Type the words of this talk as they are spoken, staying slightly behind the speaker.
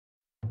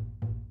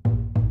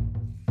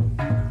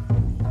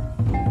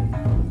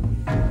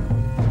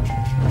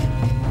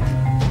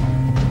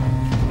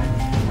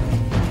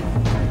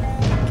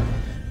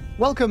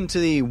Welcome to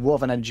the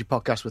Woven Energy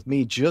Podcast with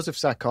me, Joseph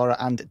Sakura,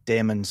 and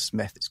Damon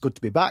Smith. It's good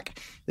to be back.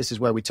 This is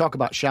where we talk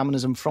about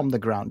shamanism from the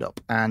ground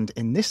up. And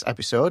in this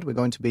episode, we're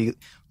going to be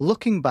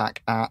looking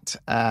back at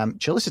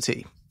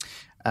chalicity,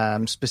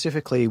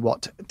 specifically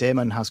what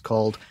Damon has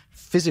called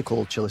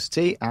physical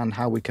chalicity and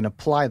how we can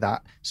apply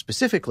that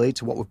specifically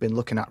to what we've been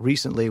looking at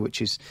recently,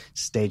 which is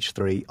stage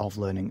 3 of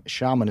learning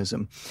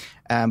shamanism.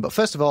 But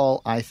first of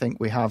all, I think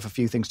we have a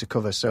few things to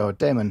cover. So,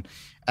 Damon,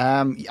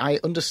 I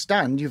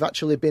understand you've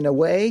actually been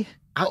away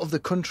out of the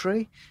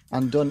country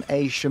and done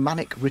a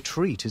shamanic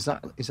retreat. Is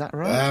that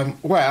right?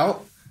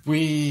 Well,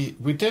 we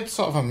did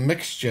sort of a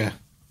mixture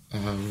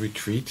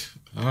retreat.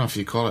 I don't know if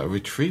you call it a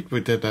retreat. We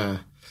did a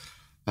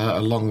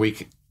long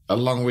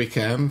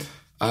weekend,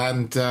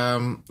 and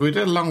we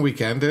did a long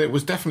weekend. It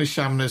was definitely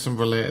shamanism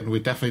related. We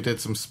definitely did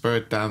some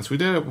spirit dance. We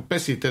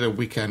basically did a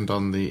weekend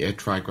on the 8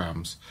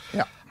 trigrams.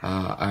 Yeah.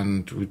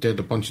 And we did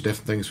a bunch of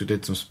different things. We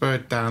did some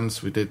spirit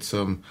dance. We did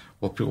some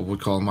what people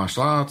would call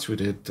martial arts. We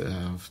did,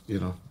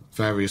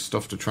 various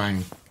stuff to try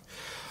and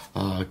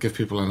give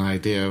people an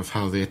idea of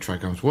how the 8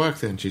 trigrams work,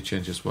 the energy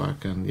changes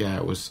work. And yeah,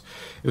 it was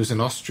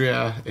in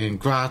Austria, in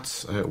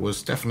Graz. It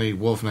was definitely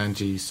Woven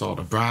Energy sort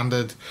of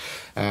branded.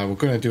 We're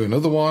going to do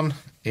another one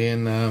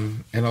in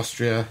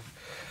Austria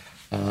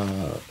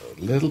a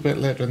little bit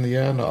later in the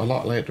year, not a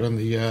lot later in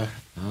the year.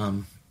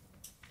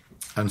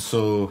 And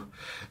so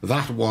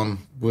that one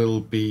will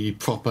be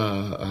proper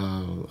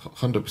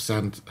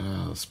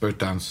 100% spirit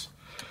dance.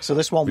 So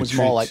this one was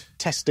retreat. more like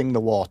testing the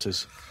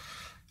waters.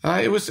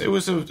 It was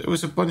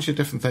a bunch of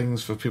different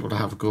things for people to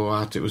have a go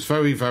at. It was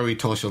very, very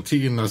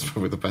torchal-teen, that's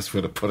probably the best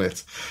way to put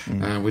it.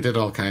 We did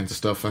all kinds of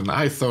stuff, and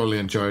I thoroughly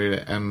enjoyed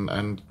it,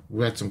 and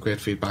we had some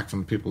great feedback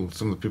from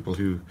some of the people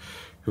who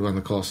ran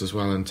the course as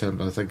well. In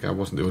terms, I think I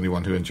wasn't the only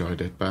one who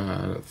enjoyed it, but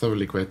a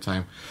thoroughly great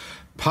time.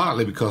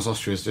 Partly because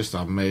Austria is just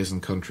an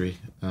amazing country,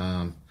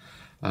 and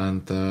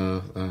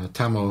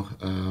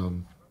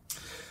Tamo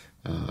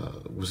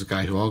was the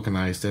guy who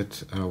organised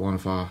it, one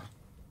of our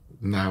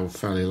now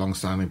fairly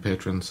long-standing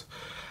patrons,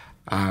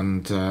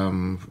 and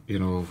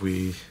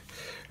we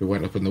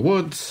went up in the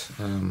woods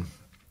and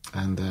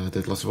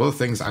did lots of other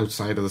things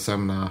outside of the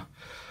seminar,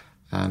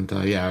 and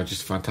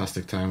just a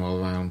fantastic time all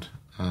around.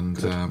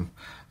 And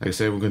like I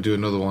say, we're going to do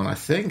another one, I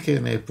think,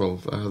 in April.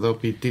 There'll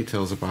be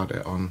details about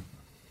it on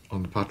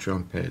the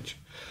Patreon page.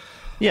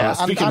 Yeah,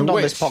 and on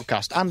this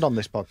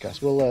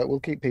podcast, we'll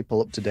keep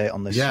people up to date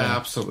on this. Yeah,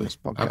 absolutely, this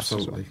podcast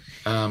absolutely.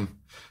 Well.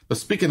 But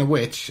speaking of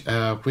which,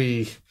 I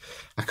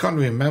can't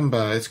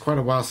remember. It's quite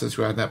a while since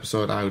we had an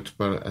episode out,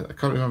 but I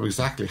can't remember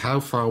exactly how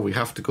far we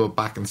have to go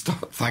back and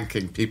start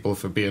thanking people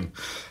for being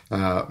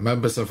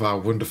members of our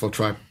wonderful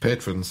tribe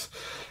patrons.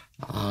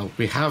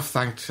 We have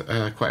thanked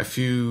quite a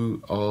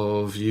few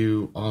of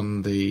you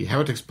on the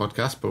Heretics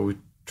podcast, but we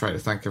try to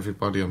thank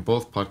everybody on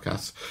both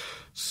podcasts.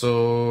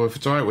 So if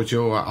it's all right with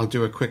Joe, I'll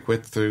do a quick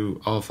whip through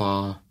of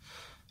our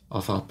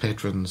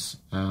patrons.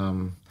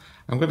 I'm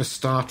going to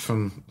start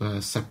from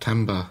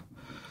September,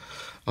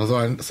 although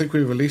I think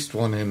we released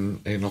one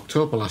in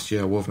October last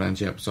year, Woven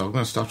Energy episode. I'm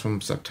going to start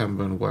from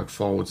September and work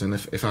forwards. And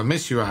if I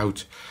miss you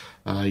out,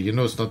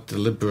 it's not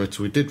deliberate.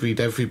 We did read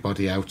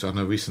everybody out on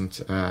a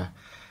recent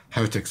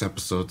Heretics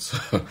episode,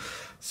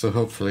 so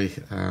hopefully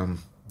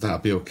that'll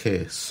be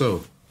okay.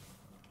 So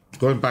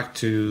going back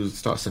to the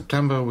start of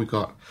September, we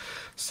got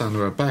Sana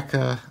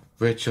Rebecca,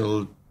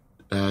 Rachel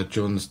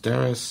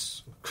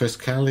Jones-Derris, Chris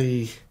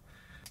Kelly,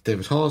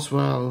 David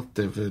Horswell,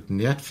 David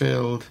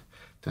Nietfield,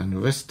 Dan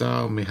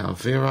Ristow, Michal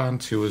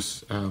Virant, who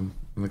was one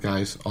of the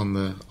guys on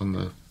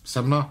the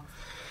seminar.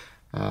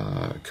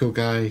 Cool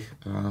guy,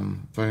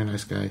 very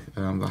nice guy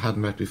that I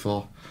hadn't met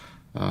before.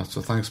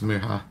 So thanks,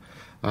 Michal.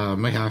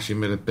 Michal actually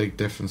made a big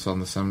difference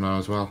on the seminar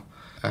as well.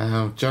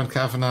 John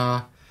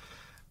Kavanagh,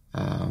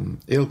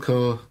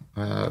 Ilko,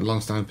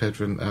 long-standing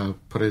patron,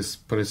 put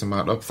his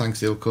amount up.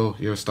 Thanks, Ilko,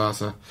 you're a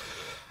starter.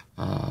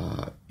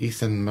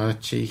 Ethan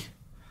Murchie,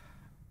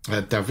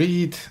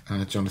 David,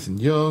 Jonathan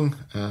Young,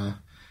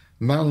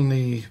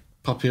 Melanie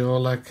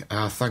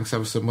Popiolek. Thanks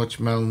ever so much,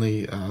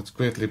 Melanie. It's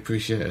greatly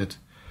appreciated.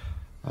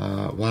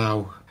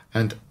 Wow.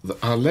 And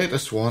our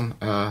latest one,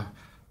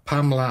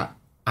 Pamela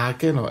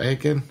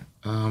Agin.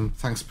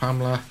 Thanks,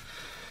 Pamela.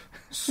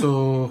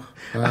 So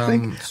I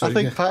think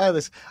part of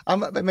this,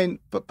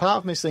 but part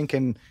of me is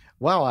thinking,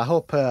 wow, I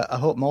hope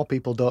more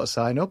people don't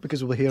sign up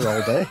because we'll hear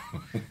all day.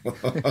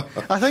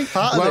 I think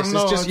part of this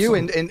is just you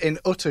in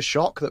utter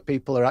shock that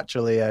people are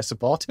actually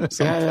supporting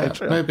us on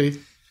Patreon.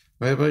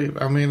 Maybe.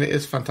 I mean, it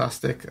is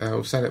fantastic.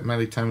 I've said it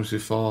many times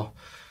before.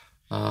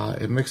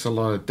 It makes a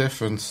lot of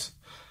difference.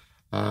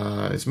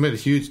 It's made a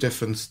huge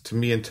difference to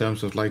me in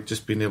terms of like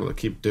just being able to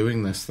keep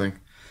doing this thing.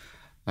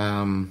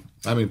 Both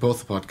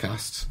the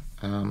podcasts.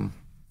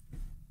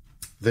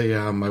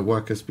 My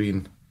work has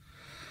been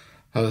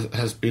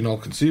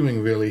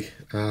all-consuming, really,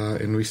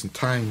 in recent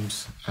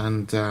times,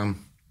 and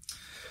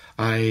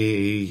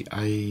I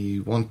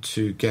want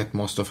to get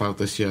more stuff out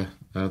this year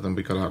than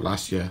we got out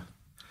last year.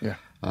 Yeah,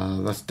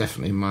 that's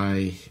definitely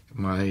my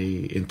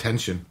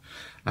intention.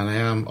 and I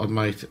am on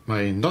my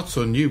not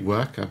so new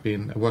work. I've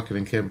been working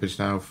in Cambridge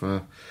now for,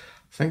 I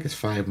think it's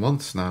 5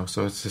 months now,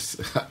 so it's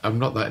just I'm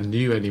not that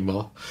new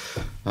anymore.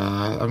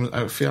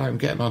 I feel I'm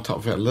getting on top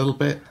of it a little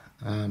bit.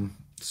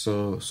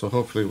 So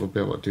hopefully we'll be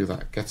able to do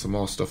that, get some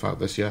more stuff out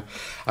this year.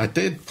 I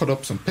did put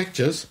up some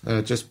pictures,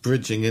 just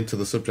bridging into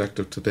the subject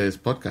of today's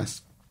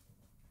podcast.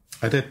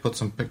 I did put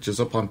some pictures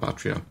up on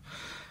Patreon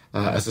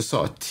as a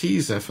sort of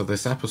teaser for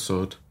this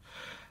episode.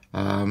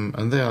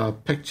 And they are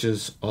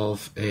pictures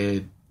of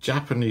a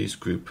Japanese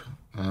group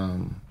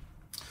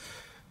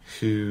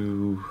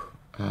who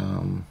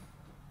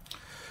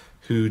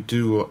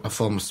do a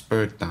form of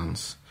spirit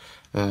dance.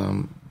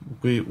 The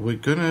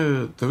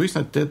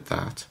reason I did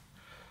that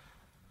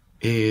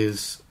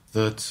is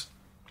that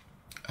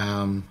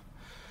I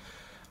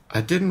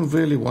didn't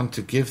really want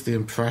to give the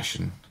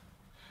impression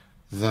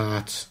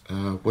that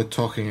we're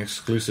talking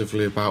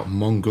exclusively about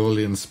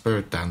Mongolian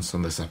spirit dance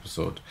on this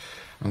episode.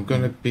 We're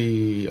going to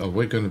be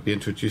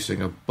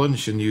introducing a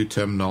bunch of new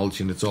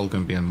terminology, and it's all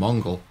going to be in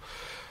Mongol.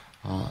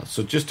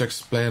 So just to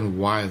explain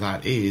why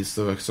that is,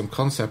 there are some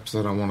concepts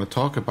that I want to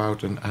talk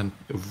about and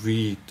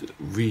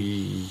reuse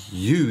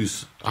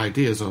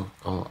ideas, or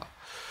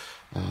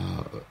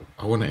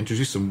I want to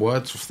introduce some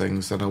words for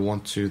things that I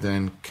want to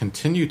then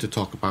continue to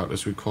talk about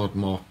as we record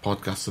more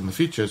podcasts in the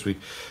future, as we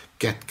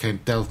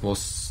delve more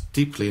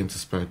deeply into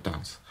spirit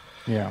dance.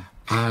 Yeah.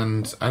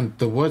 And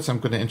the words I'm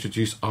going to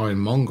introduce are in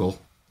Mongol.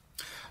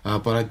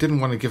 But I didn't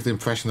want to give the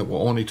impression that we're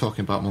only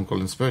talking about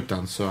Mongolian spirit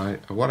dance. So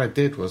what I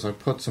did was I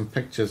put some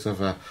pictures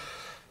of an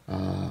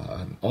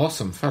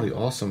fairly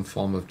awesome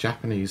form of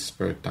Japanese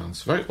spirit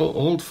dance. Very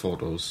old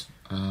photos,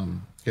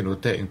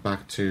 dating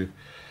back to,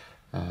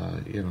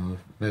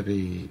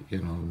 maybe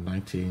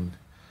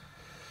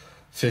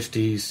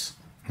 1950s.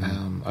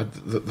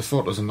 The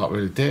photos are not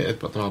really dated,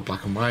 but they're all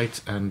black and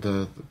white,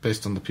 and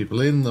based on the people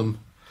in them,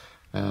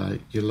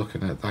 you're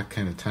looking at that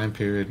kind of time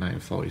period, late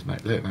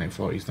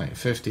 1940s,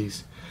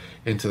 1950s,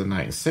 into the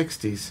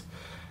 1960s.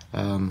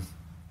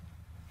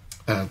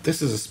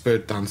 This is a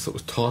spirit dance that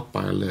was taught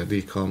by a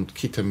lady called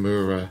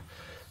Kitamura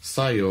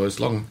Sayo. As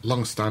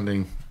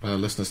long-standing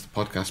listeners to the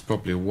podcast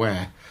probably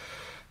aware,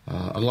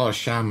 a lot of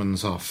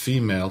shamans are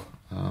female.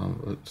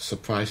 A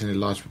surprisingly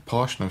large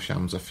proportion of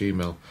shamans are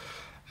female,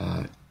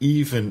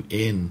 even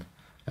in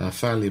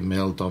fairly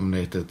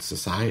male-dominated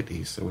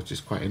societies, which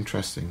is quite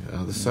interesting.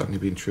 This has certainly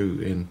been true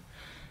in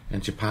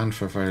Japan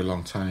for a very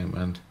long time.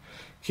 And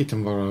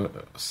Kitamura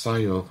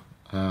Sayo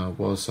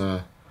was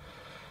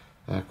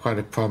quite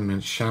a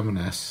prominent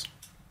shamaness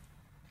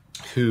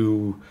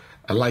who,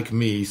 like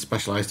me,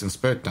 specialised in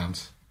spirit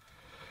dance,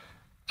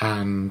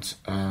 and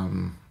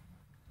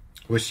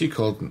which she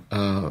called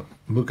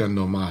Mugan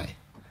no Mai,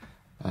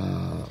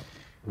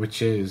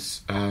 which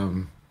is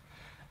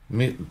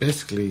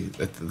basically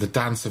the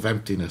dance of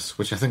emptiness,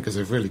 which I think is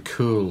a really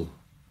cool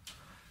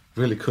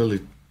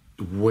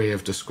way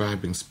of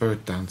describing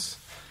spirit dance.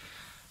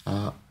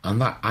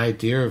 And that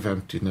idea of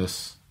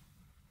emptiness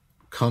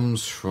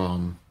comes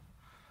from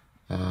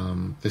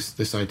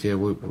this idea.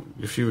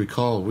 If you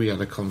recall, we had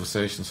a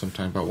conversation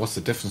sometime about what's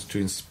the difference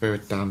between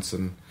spirit dance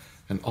and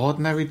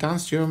ordinary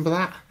dance. Do you remember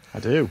that? I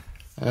do.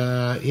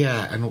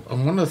 Yeah, and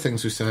one of the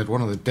things we said,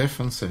 one of the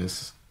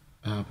differences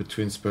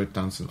between spirit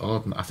dance and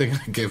ordinary, I think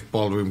I gave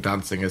ballroom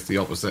dancing as the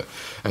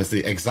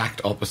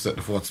exact opposite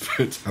of what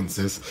spirit dance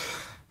is.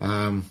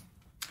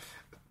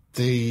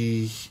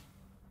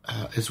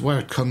 Is where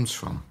it comes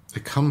from.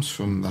 It comes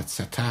from that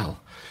setal.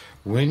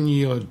 When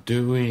you're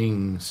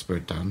doing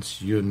spirit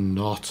dance, you're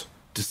not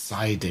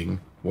deciding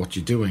what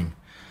you're doing.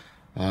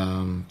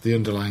 The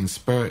underlying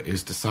spirit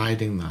is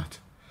deciding that.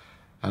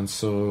 And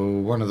so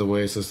one of the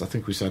ways is, I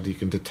think we said, you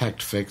can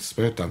detect fake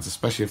spirit dance,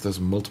 especially if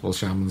there's multiple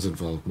shamans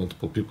involved,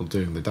 multiple people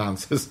doing the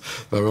dances.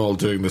 They're all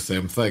doing the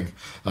same thing.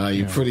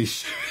 You're pretty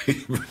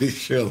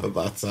sure that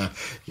that's,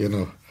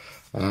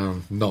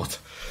 not.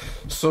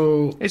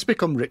 So it's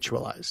become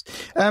ritualized.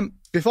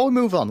 Before we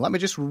move on, let me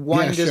just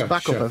wind us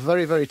back up a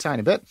very, very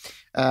tiny bit.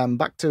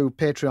 Back to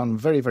Patreon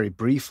very, very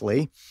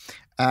briefly.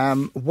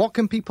 What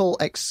can people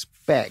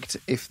expect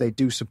if they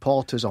do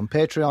support us on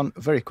Patreon?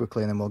 Very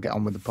quickly, and then we'll get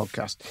on with the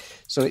podcast.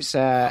 So it's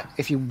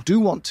if you do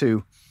want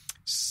to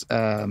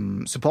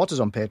support us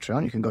on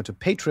Patreon, you can go to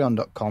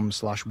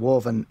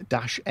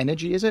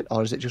patreon.com/woven-energy, is it?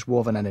 Or is it just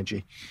woven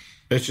energy?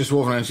 It's just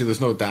woven energy, there's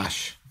no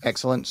dash.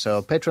 Excellent.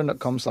 So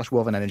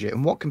patreon.com/woven-energy.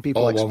 And what can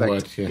people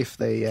expect if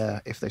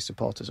they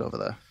support us over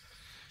there?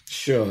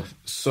 Sure.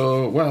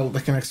 So, well, they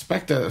can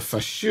expect to get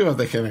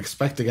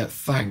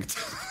thanked.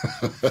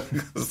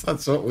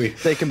 That's what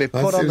they can be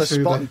put on the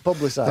spot and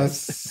publicised. That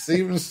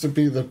seems to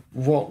be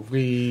what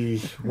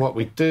we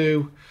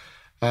do.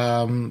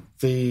 A lot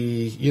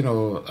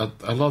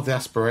of the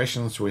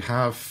aspirations we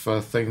have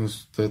for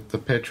things that the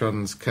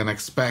patrons can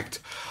expect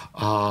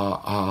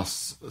are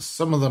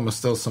some of them are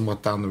still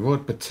somewhat down the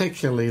road,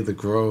 particularly the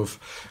Grove,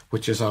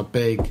 which is our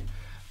big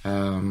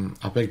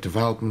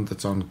development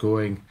that's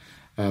ongoing.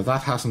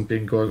 That hasn't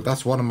been going.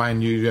 That's one of my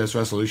New Year's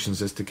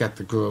resolutions, is to get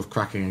the Grove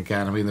cracking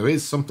again. I mean, there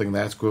is something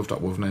there. It's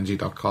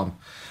grove.wovenenergy.com.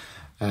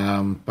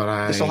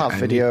 But this will have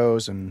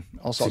videos and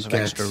all sorts of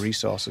extra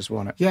resources,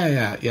 won't it?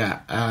 Yeah.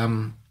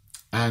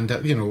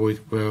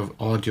 We're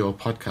audio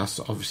podcasts.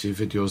 Obviously,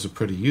 videos are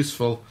pretty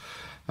useful.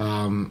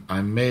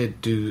 I may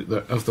do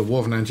the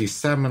Woven Energy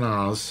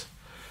seminars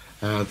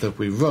that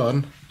we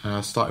run,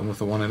 starting with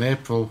the one in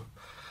April.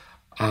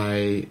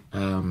 I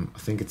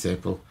think it's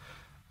April.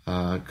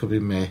 Could be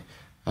May.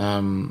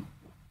 I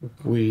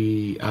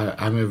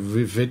may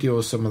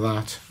video some of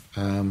that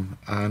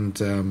and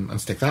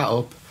stick that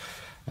up.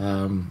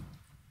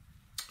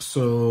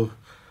 So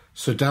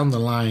down the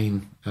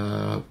line,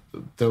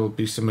 there will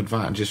be some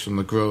advantages from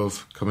the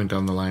Grove coming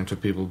down the line for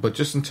people. But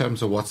just in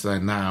terms of what's there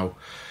now,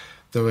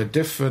 there are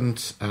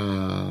different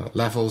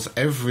levels.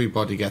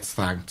 Everybody gets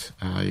thanked.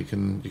 You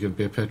can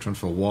be a patron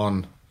for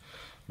 $1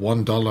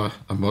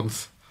 a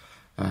month,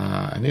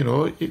 and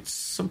it's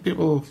some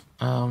people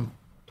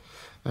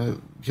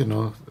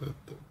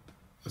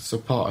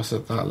support us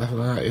at that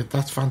level.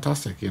 That's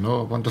fantastic.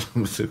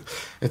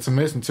 It's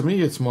amazing to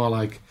me. It's more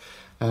like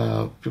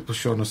people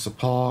showing us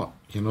support,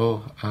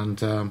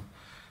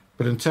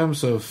 but in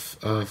terms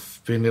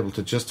of being able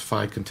to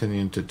justify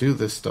continuing to do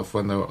this stuff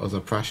when there are other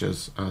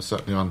pressures,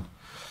 certainly on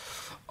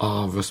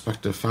our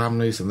respective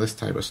families and this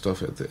type of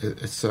stuff,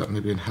 it's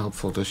certainly been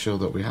helpful to show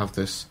that we have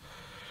this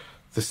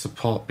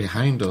support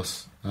behind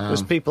us.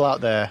 There's people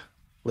out there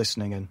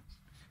listening and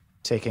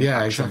taking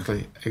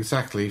action.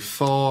 Exactly.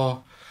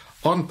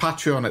 On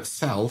Patreon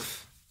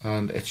itself,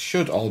 and it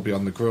should all be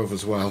on the Grove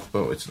as well,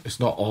 but it's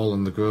not all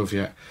in the Grove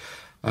yet.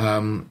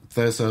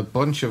 There's a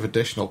bunch of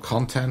additional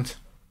content,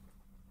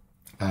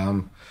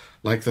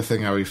 like the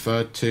thing I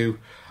referred to.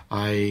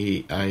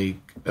 I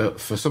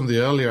for some of the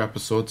earlier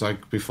episodes,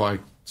 before I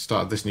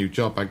started this new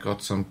job, I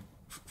got some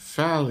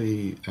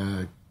fairly,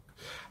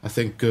 I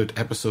think, good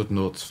episode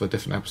notes for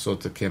different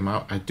episodes that came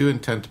out. I do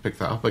intend to pick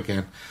that up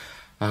again,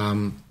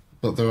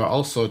 but there are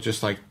also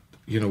just like,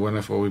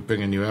 whenever we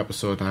bring a new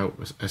episode out,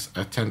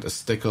 I tend to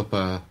stick up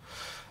a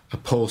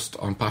post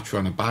on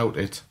Patreon about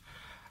it.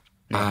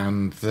 Yeah.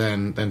 And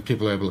then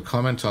people are able to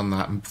comment on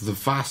that. And the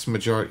vast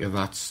majority of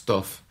that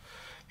stuff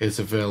is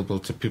available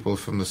to people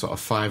from the sort of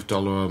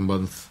 $5 a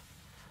month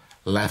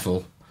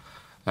level.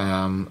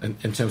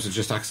 In terms of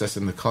just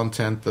accessing the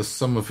content, there's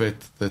some of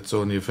it that's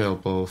only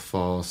available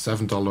for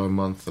 $7 a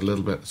month, a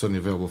little bit that's only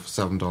available for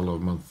 $7 a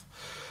month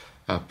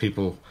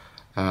people.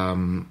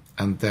 And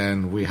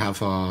then we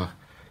have our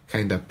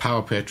kind of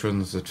power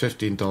patrons at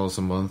 $15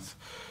 a month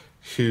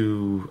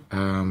who...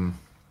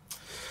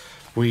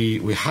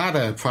 We had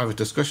a private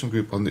discussion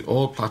group on the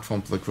old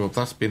platform for the Grove.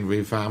 That's been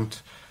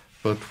revamped,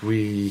 but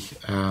we're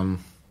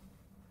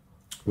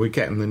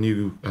getting the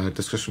new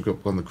discussion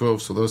group on the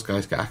Grove, so those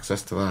guys get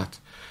access to that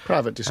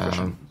private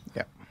discussion.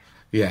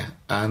 Yeah,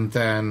 and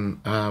then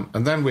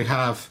we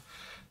have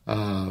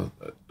a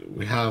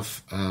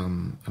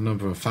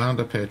number of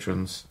founder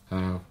patrons.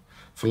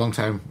 For a long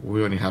time,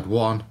 we only had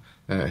one,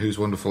 who's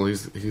wonderful.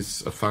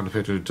 He's a founder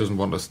patron who doesn't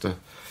want us to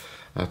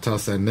tell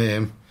us their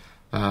name.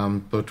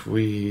 But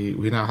we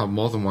now have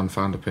more than one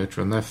founder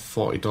patron. They're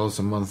 $40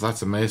 a month.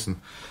 That's amazing.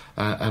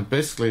 And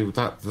basically,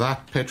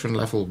 that patron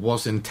level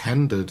was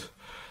intended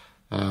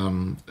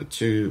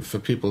for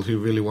people who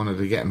really wanted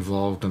to get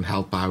involved and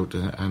help out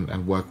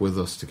and work with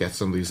us to get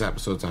some of these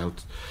episodes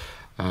out.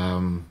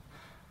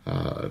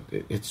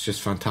 It's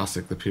just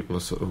fantastic that people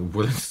are sort of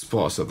willing to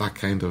support us at that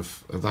kind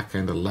of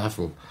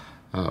level.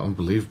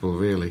 Unbelievable,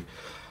 really.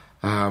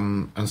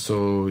 And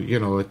so,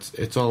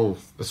 it's all,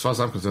 as far as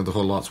I'm concerned, the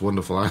whole lot's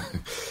wonderful.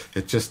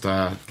 It just,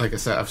 like I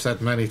said, I've said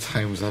many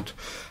times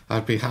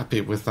I'd be happy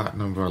with that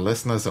number of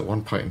listeners at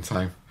one point in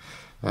time,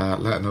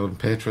 let alone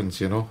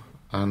patrons,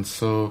 And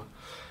so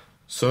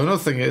another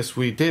thing is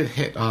we did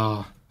hit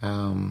our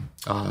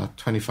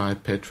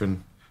 25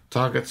 patron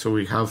target, so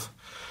we have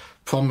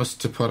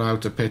promised to put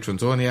out a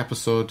patrons only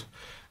episode.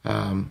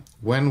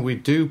 When we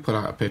do put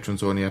out a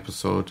patrons only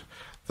episode,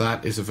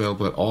 that is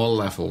available at all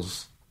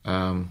levels.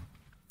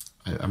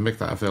 I make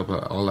that available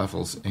at all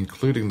levels,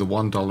 including the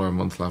 $1 a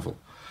month level.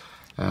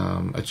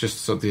 It's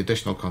just so the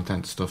additional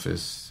content stuff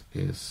is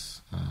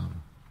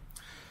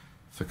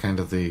for kind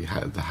of the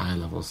higher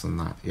levels than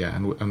that. Yeah,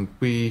 and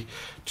we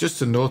just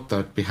to note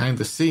that behind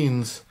the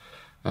scenes,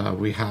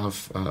 we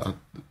have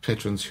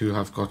patrons who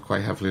have got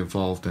quite heavily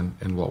involved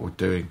in what we're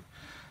doing.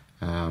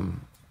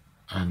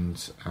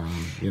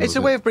 It's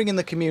a way of bringing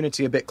the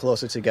community a bit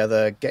closer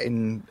together,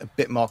 getting a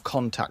bit more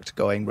contact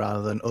going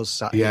rather than us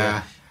sat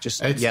here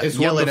just it's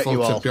yelling at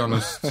you all. To be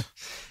honest.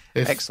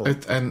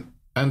 Excellent.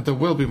 And there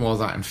will be more of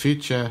that in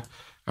future.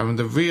 I mean,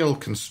 the real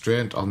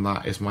constraint on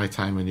that is my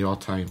time and your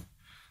time.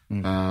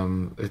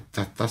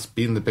 That's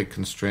been the big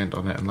constraint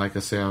on it. And like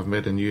I say, I've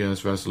made a New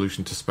Year's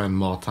resolution to spend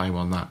more time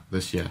on that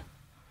this year.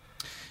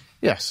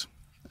 Yes,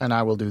 and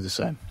I will do the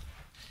same.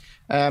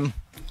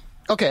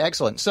 Okay,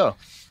 excellent. So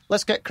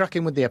let's get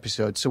cracking with the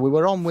episode. So we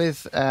were on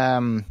with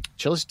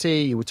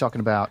chalicity. You were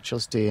talking about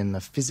chalicity and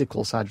the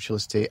physical side of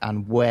chalicity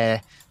and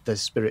where the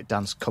spirit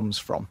dance comes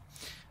from.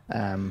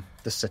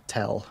 The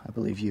satel, I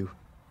believe you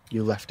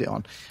left it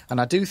on. And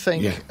I do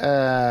think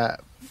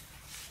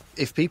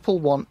if people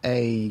want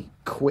a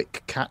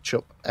quick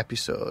catch-up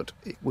episode,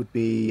 it would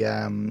be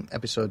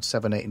episode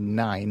 7, 8, and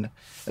 9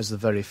 as the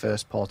very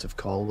first port of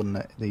call, wouldn't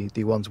it?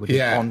 The ones with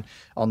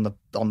on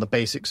the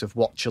basics of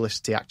what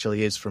chalicity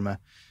actually is from a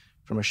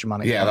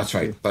shamanic. Yeah, that's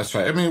right. That's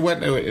right. I mean, we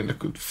went in a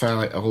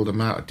fairly old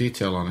amount of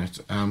detail on it,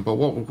 but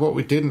what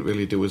we didn't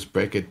really do was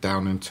break it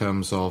down in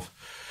terms of.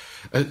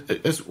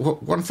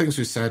 One of the things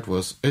we said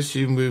was, as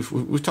you move,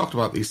 we talked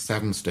about these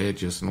 7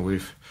 stages, and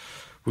we've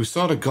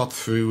sort of got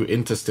through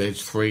into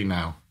stage 3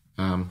 now,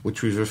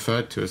 which we've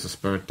referred to as a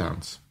spirit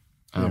dance.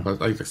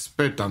 But like the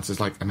spirit dance is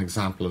like an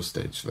example of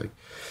stage 3,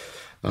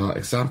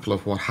 example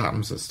of what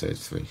happens at stage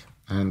 3.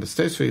 And the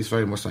stage 3 is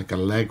very much like a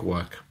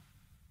legwork,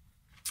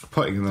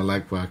 putting in the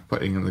legwork,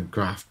 putting in the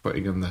graft,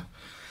 putting in the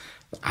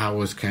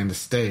hours kind of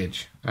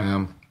stage,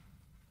 and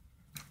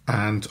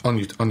on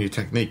your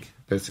technique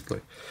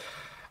basically.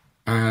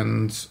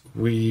 And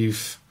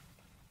we've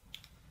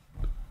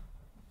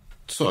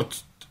sort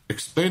of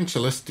explained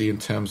chalicity in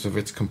terms of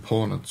its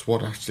components,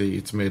 what actually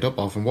it's made up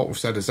of. And what we've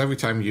said is every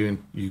time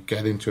you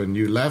get into a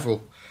new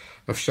level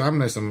of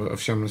shamanism, of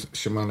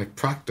shamanic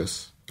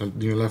practice, a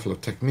new level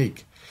of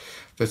technique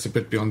that's a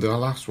bit beyond the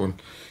last one,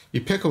 you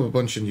pick up a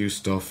bunch of new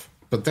stuff,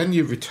 but then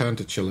you return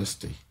to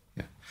chalicity.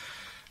 Yeah.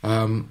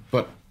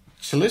 But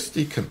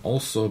chalicity can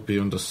also be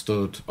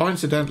understood, or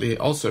incidentally,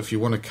 also if you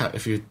want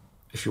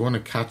to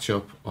catch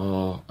up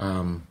or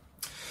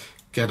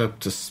get up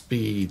to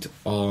speed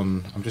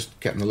on, I'm just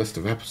getting the list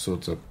of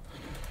episodes up,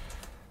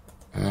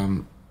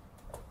 on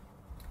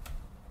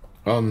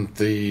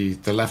the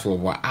level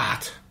we're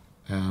at.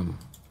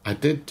 I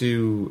did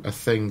do a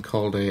thing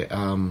called a,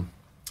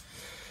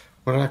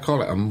 what did I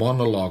call it? A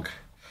monologue,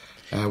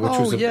 which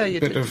was a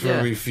bit of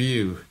a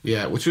review.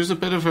 Yeah, which was a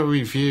bit of a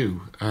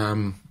review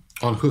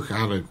on Hook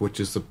Arag, which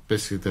is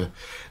basically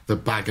the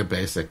bag of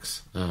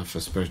basics for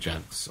spirit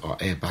dance, or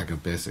a bag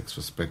of basics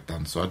for spirit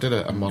dance. So I did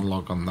a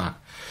monologue on that.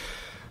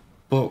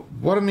 But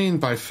what I mean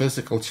by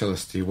physical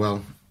chalicity,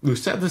 well, we've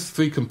said there's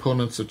 3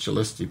 components of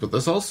chalicity, but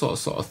there's also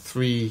sort of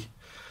 3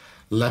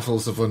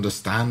 levels of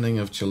understanding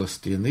of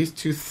chalicity, and these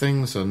 2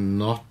 things are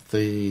not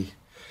really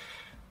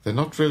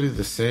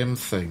the same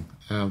thing.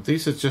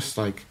 These are just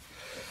like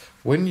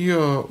when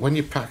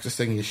you're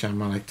practicing your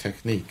shamanic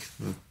technique,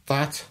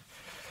 that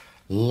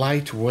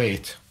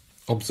lightweight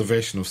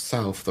observation of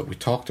self that we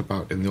talked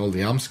about in all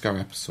the Amskar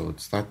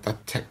episodes,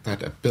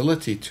 that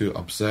ability to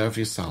observe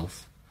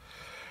yourself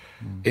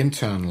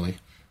internally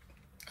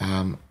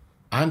and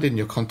in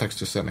your context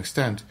to a certain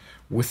extent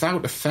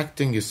without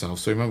affecting yourself.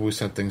 So remember we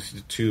said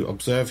things to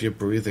observe your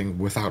breathing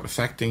without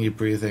affecting your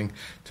breathing,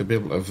 to be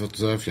able to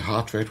observe your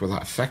heart rate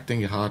without affecting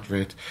your heart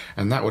rate,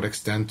 and that would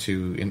extend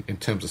to, in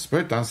terms of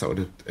spirit dance, that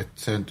would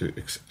extend to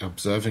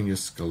observing your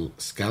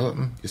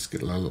skeleton, your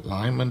skeletal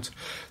alignment,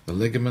 the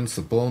ligaments,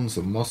 the bones,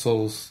 the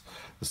muscles,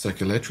 the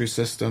circulatory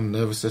system,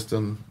 nervous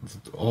system,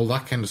 all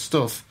that kind of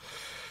stuff,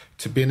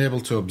 to being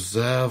able to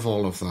observe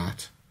all of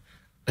that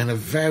in a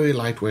very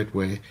lightweight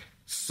way,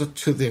 so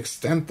to the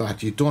extent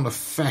that you don't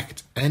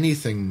affect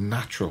anything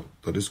natural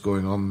that is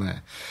going on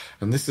there.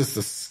 And this is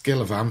the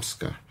skill of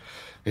Amskar.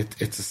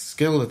 It's a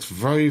skill that's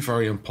very,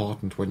 very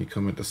important when you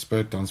come into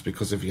spirit dance,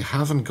 because if you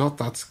haven't got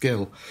that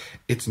skill,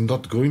 it's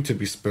not going to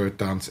be spirit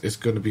dance, it's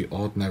going to be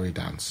ordinary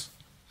dance.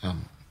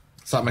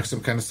 Does that make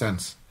some kind of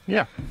sense?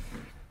 Yeah.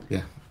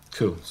 Yeah,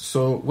 cool.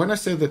 So when I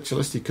say that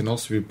chalicity can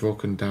also be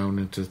broken down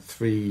into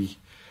 3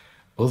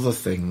 other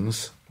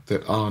things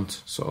that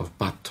aren't sort of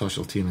Bat,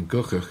 Toshel, Teen and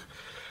Guchach,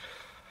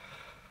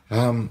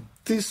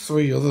 these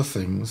 3 other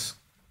things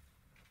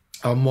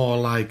are more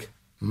like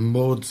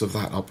modes of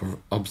that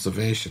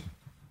observation.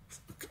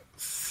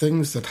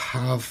 Things that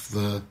have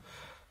the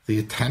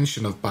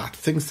attention of Bat,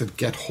 things that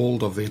get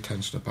hold of the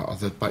attention of Bat, or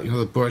the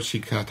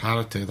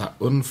Burshi-Kartarate, that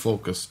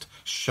unfocused,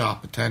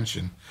 sharp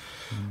attention.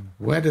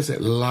 Where does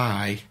it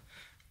lie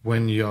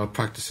when you're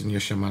practicing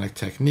your shamanic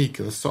technique?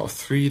 There's sort of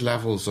 3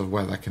 levels of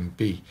where that can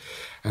be.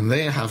 And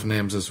they have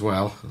names as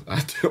well.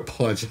 I do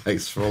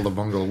apologise for all the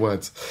Mongol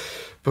words.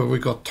 But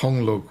we've got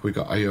Tonglug, we've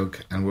got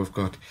Ayug, and we've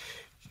got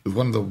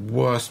one of the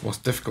worst,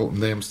 most difficult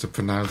names to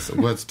pronounce,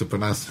 words to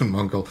pronounce in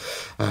Mongol,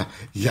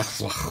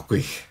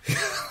 Yaslachwi.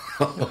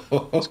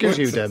 Excuse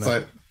you,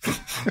 Demo.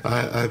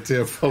 I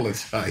do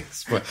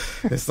apologise, but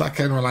it's that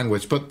kind of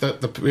language. But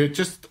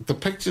the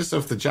pictures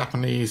of the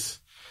Japanese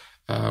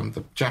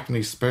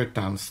spirit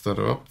dance that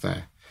are up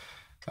there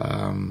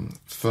from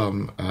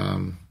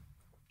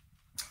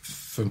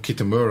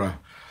Kitamura,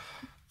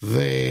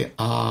 they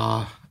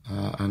are,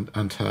 and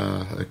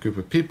a group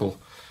of people,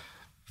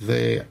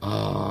 they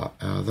are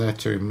there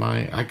to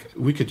remind.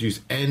 We could use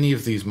any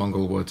of these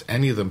Mongol words,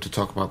 any of them, to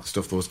talk about the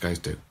stuff those guys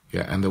do.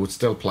 Yeah, and they would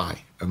still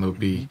apply, and they would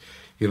be,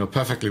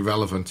 perfectly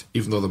relevant,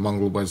 even though the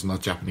Mongol words are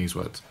not Japanese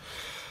words.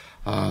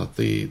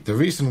 The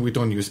reason we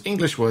don't use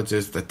English words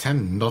is there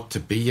tend not to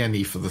be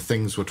any for the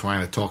things we're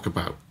trying to talk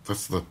about.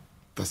 That's the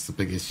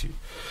big issue.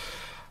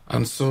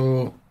 And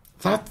so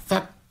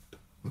that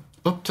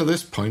up to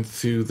this point,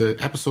 through the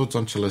episodes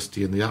on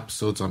chalicity and the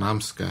episodes on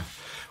Amskar,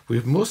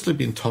 we've mostly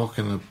been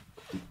talking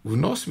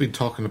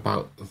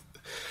about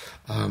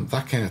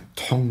that kind of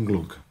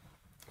tonglug.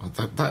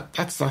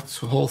 That's that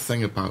whole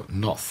thing about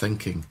not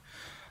thinking,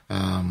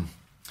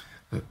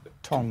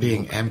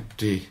 being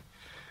empty.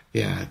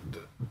 Yeah,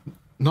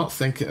 not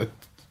thinking.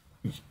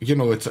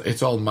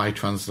 It's all my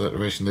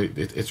transliteration.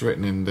 It's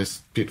written in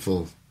this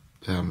beautiful.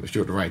 If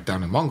you were to write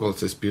down in Mongol,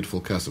 it's this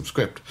beautiful cursive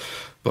script.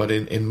 But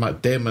in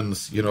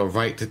Damon's,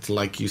 write it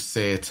like you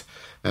say it.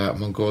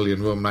 Mongolian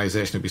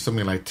romanization, it'd be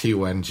something like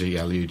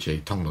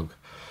T-O-N-G-L-U-G, tonglug.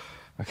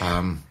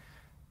 Okay.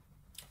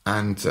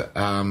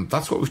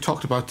 That's what we've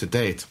talked about to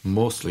date,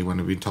 mostly when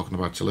we've been talking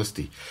about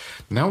chalicity.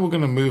 Now we're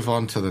going to move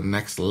on to the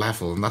next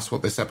level, and that's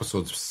what this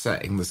episode's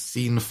setting the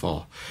scene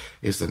for,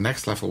 is the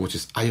next level, which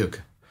is ayug.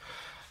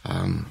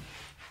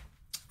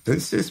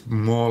 This is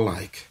more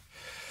like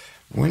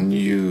when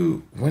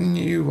you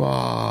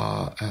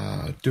are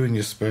doing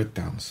your spirit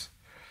dance,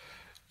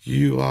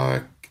 you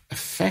are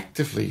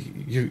effectively,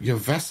 your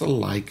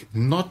vessel-like,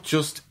 not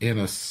just in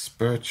a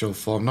spiritual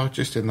form, not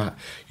just in that,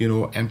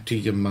 empty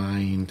your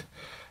mind,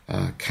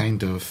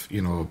 kind of,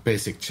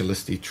 basic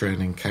chalicity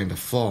training kind of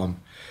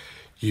form.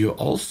 You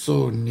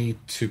also need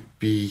to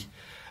be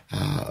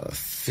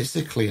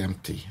physically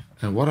empty.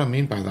 And what I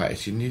mean by that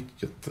is you need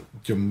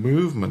your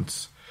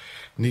movements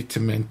need to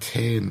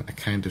maintain a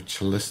kind of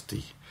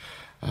chalicity,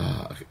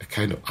 a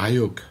kind of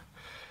ayug.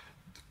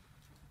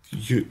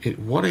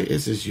 What it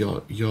is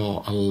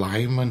your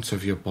alignment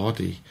of your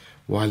body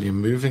while you're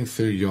moving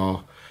through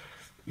your,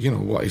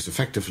 what is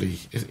effectively,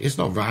 it's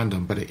not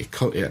random, but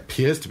it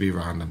appears to be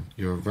random.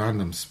 Your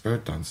random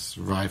spirit dance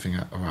arising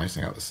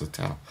out the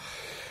satel.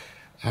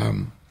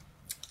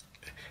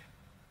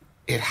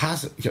 It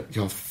has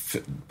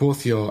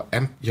both your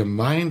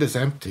mind is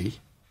empty,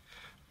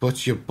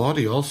 but your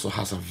body also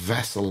has a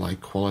vessel-like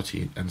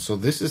quality, and so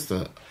this is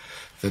the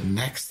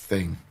next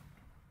thing.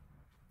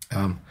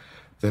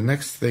 The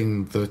next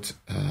thing that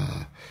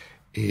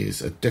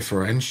is a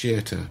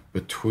differentiator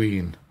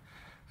between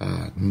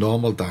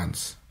normal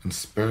dance and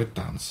spirit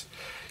dance.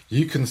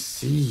 You can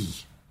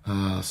see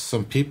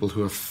some people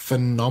who are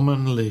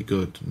phenomenally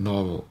good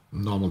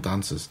normal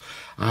dancers.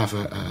 I have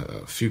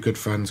a few good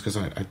friends because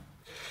I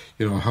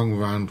hung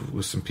around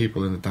with some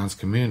people in the dance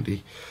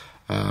community,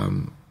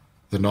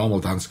 the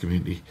normal dance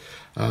community.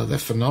 They're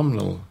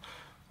phenomenal.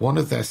 One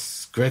of their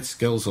great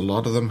skills, a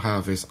lot of them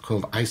have, is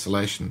called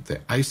isolation. They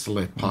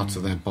isolate parts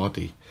of their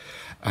body,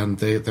 and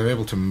they're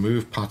able to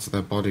move parts of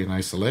their body in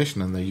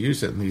isolation, and they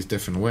use it in these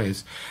different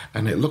ways,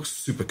 and it looks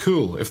super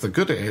cool. If they're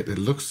good at it, it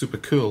looks super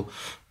cool,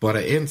 but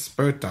it ain't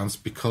spirit dance,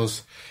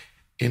 because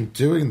in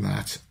doing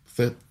that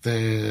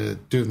they're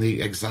doing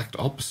the exact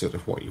opposite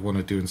of what you want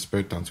to do in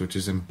spirit dance, which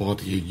is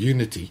embody a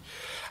unity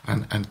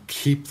and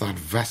keep that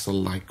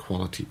vessel-like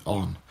quality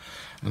on.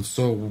 And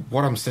so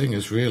what I'm saying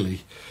is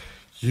really,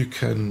 you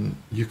can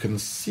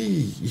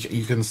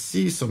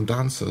see some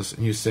dancers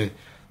and you say,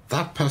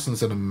 that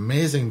person's an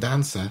amazing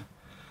dancer,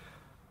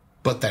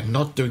 but they're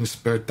not doing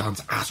spirit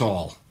dance at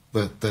all.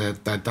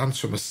 They dance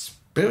from a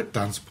spirit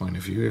dance point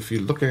of view. If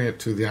you're looking at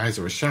it through the eyes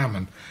of a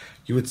shaman,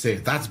 you would say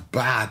that's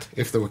bad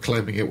if they were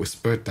claiming it was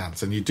spirit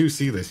dance. And you do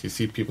see this. You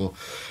see people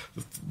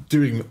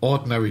doing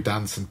ordinary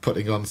dance and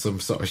putting on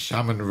some sort of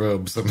shaman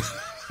robes and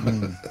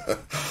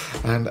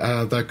and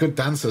they're good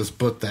dancers,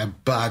 but they're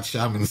bad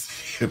shamans.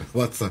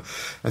 That's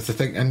the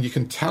thing. And you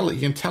can tell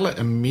it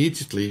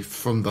immediately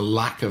from the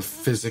lack of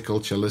physical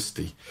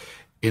chalicity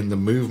in the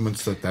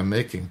movements that they're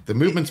making. The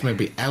movements may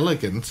be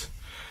elegant.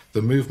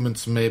 The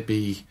movements may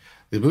be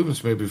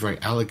very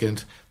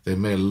elegant. They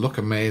may look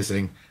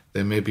amazing.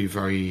 They may be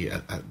very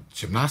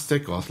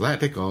gymnastic or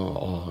athletic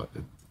or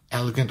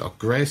elegant or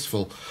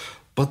graceful,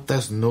 but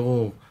there's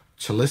no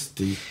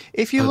chalicity.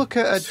 If you look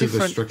at a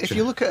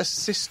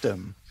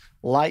system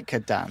like a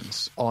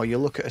dance, or you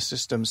look at a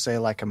system, say,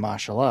 like a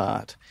martial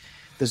art,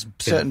 there's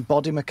certain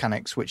body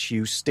mechanics which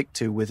you stick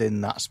to within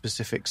that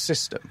specific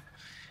system.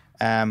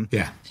 That's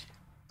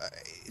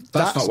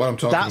not what I'm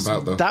talking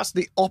about, though. That's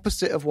the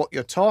opposite of what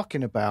you're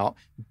talking about.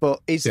 But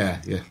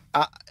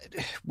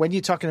when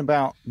you're talking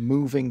about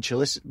moving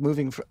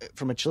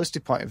from a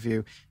chalicity point of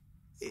view,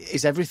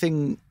 is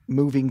everything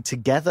moving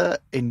together?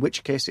 In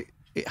which case, it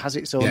has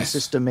its own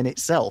system in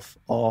itself,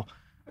 or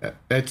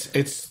it's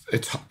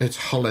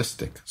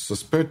holistic. So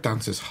spirit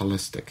dance is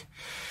holistic.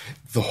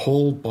 The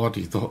whole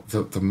body,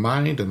 the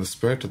mind and the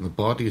spirit and the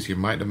body, as you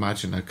might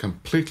imagine, are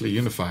completely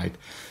unified.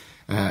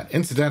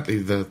 Incidentally,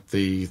 the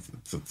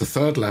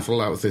third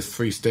level out of this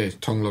 3-stage,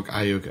 Tongluk,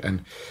 Ayug,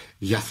 and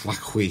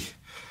Yathlakhui.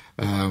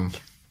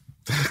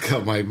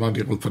 My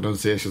Mongol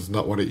pronunciation is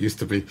not what it used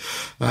to be.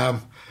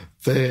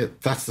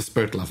 That's the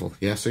spirit level,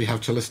 yeah? So you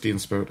have chalicity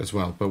and spirit as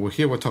well. But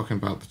we're talking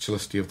about the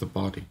chalicity of the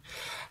body.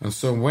 And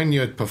so when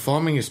you're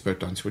performing your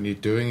spirit dance, when you're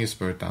doing your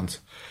spirit dance,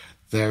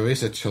 there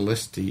is a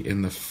chalicity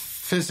in the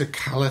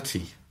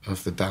physicality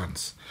of the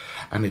dance.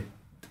 And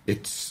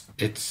it's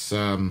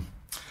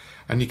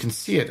and you can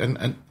see it.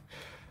 And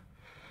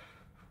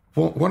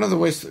one of the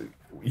ways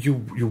you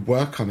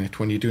work on it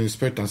when you're doing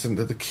spirit dance, and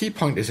the key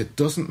point is it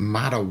doesn't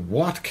matter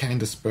what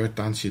kind of spirit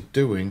dance you're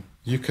doing,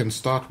 you can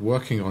start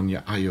working on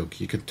your ayuk.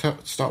 You can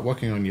start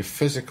working on your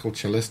physical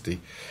chalicity,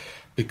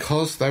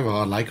 because there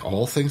are, like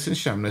all things in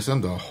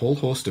shamanism, there are a whole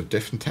host of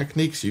different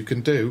techniques you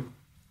can do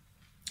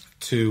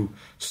to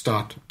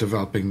start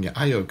developing your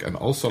ayuk. And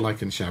also,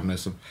 like in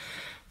shamanism,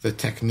 the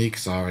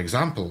techniques are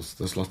examples.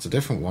 There's lots of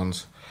different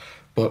ones,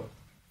 but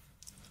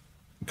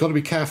you've got to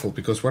be careful,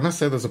 because when I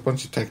say there's a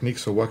bunch of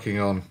techniques for working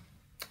on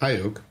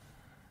ayuk,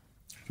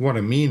 what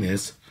I mean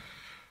is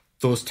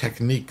those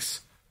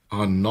techniques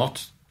are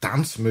not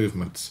dance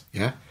movements,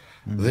 yeah?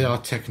 Mm. They are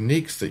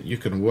techniques that you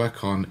can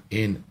work on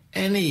in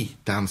any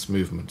dance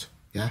movement,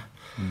 yeah?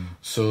 Mm.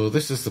 So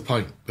this is the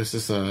point. This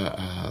is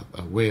a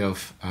way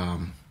of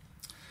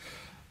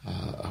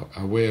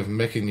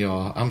making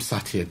your... I'm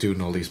sat here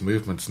doing all these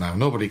movements now.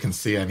 Nobody can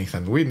see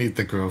anything. We need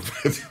the growth.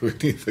 We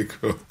need the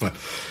growth. But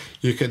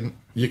you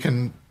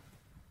can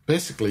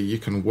basically, you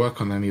can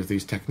work on any of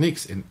these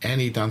techniques in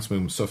any dance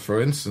movement. So,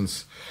 for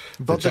instance...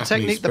 But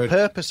the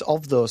purpose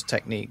of those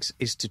techniques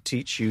is to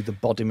teach you the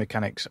body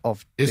mechanics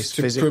of this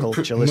physical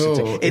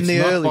chalicity. No, it's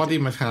not body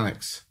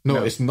mechanics.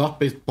 No, it's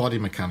not body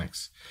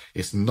mechanics.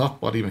 It's not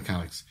body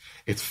mechanics.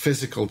 It's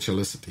physical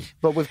chalicity.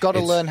 But we've got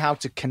to learn how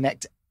to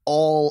connect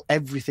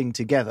everything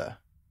together.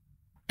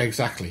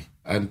 Exactly.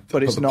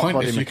 But it's the not point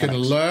body is mechanics.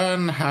 You can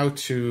learn how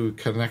to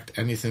connect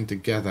anything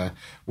together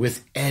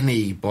with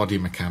any body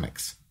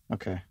mechanics.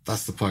 Okay.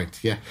 That's the point,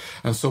 yeah.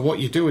 And so what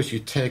you do is you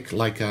take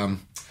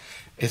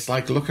it's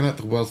like looking at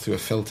the world through a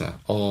filter,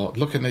 or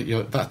looking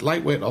at that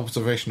lightweight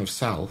observation of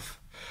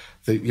self,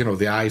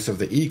 the eyes of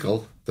the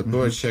eagle, the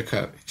bird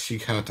shikhat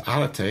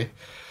arate,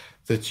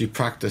 that you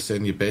practice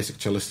in your basic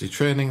chalicity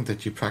training,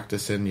 that you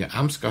practice in your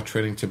Amskar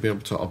training, to be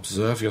able to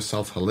observe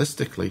yourself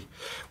holistically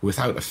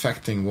without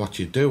affecting what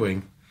you're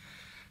doing.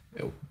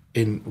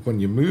 When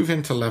you move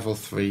into level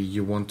 3,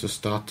 you want to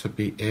start to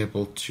be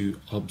able to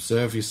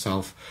observe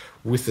yourself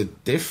with a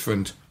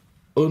different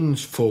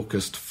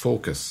unfocused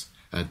focus,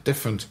 a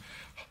different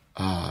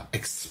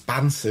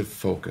expansive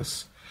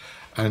focus.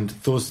 And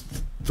those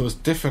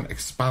different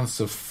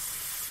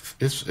expansive,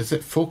 is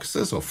it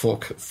focuses or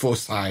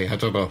foci? I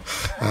don't know.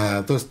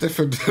 Those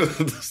different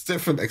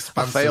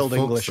expansive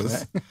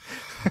focuses.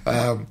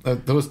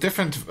 Those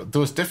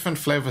different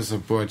flavors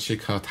of word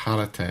shikhat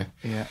harate.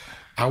 Yeah.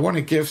 I want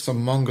to give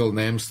some Mongol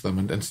names to them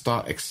and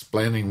start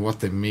explaining what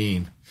they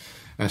mean.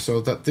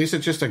 So that these are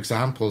just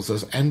examples.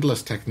 There's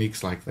endless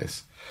techniques like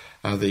this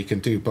that you can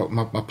do. But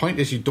my point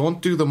is, you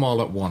don't do them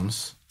all at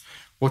once.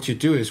 What you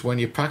do is, when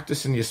you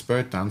practice in your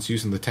spirit dance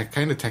using the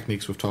kind of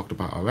techniques we've talked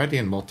about already,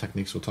 and more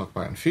techniques we'll talk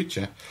about in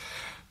future,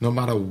 no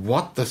matter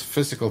what the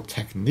physical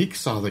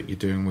techniques are that you're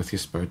doing with your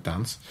spirit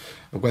dance,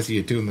 whether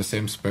you're doing the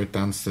same spirit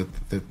dance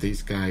that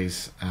these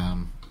guys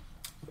from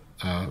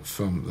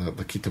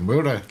the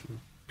Kitamura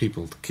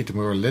people, the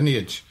Kitamura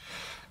lineage,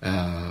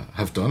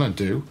 have done and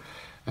do,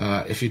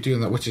 if you're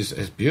doing that, which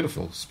is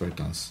beautiful spirit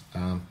dance,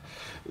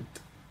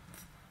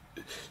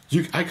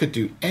 I could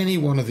do any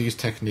one of these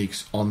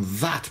techniques on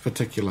that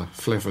particular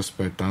flavor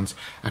spirit dance.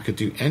 I could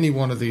do any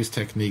one of these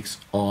techniques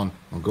on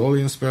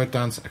Mongolian spirit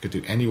dance. I could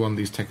do any one of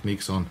these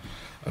techniques on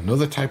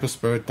another type of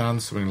spirit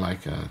dance, something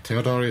like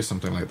Teodori or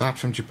something like that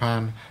from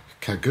Japan,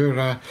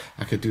 Kagura.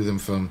 I could do them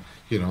from,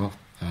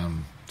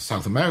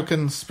 South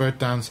American spirit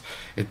dance.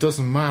 It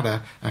doesn't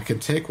matter. I can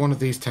take one of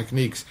these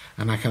techniques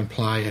and I can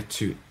apply it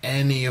to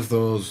any of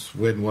those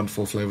weird and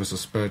wonderful flavors of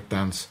spirit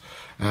dance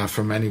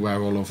from anywhere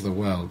all over the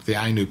world. The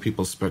Ainu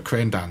people's spirit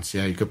crane dance,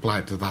 yeah, you could apply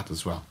it to that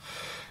as well.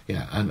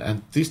 Yeah,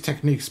 and these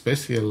techniques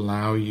basically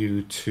allow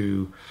you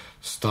to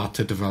start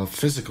to develop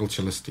physical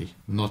chalicity,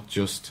 not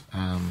just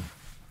kind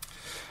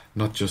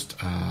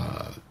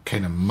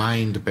of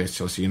mind-based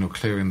chalicity,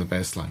 clearing the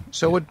baseline.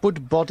 So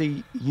would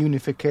body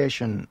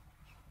unification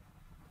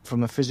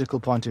from a physical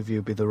point of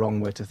view be the wrong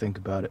way to think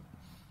about it?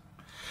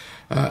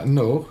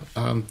 No.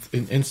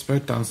 In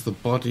spirit dance, the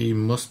body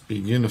must be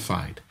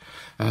unified.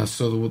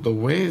 So the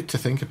way to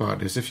think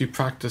about it is, if you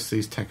practice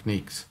these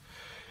techniques,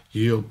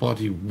 your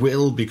body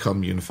will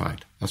become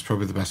unified. That's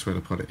probably the best way to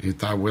put it.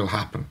 That will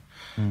happen.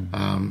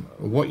 Mm.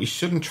 What you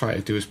shouldn't try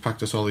to do is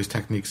practice all these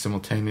techniques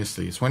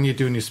simultaneously. It's when you're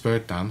doing your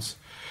spirit dance,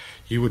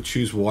 you would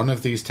choose one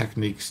of these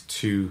techniques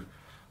to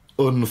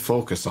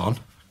unfocus on,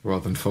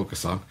 rather than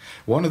focus on.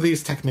 One of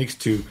these techniques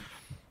to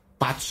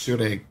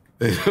batshure,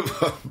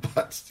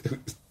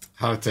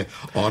 how to say,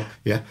 on,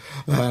 yeah.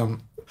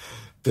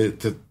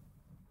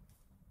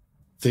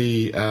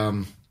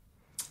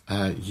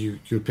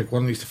 You pick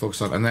one of these to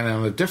focus on, and then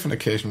on a different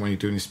occasion when you're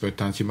doing your spirit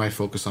dance, you might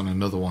focus on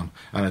another one,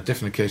 and on a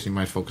different occasion you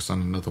might focus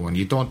on another one.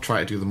 You don't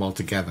try to do them all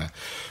together.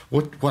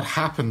 What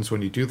happens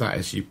when you do that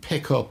is you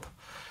pick up,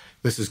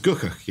 this is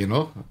guchach,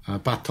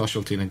 bat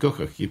tosheltin and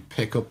guchach. You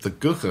pick up the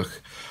guchach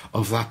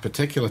of that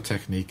particular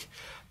technique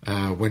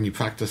when you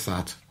practice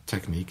that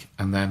technique,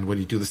 and then when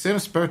you do the same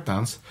spirit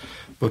dance,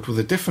 but with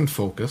a different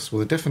focus,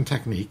 with a different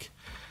technique,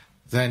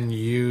 then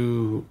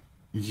you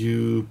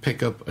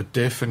pick up a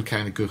different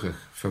kind of guchach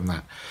from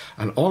that.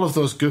 And all of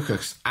those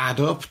guchachs add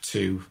up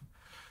to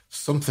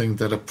something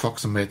that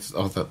approximates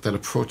or that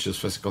approaches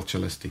physical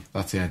chalicity.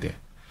 That's the idea.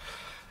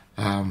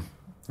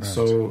 Right.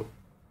 So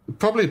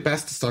probably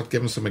best to start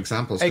giving some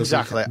examples.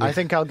 Exactly. I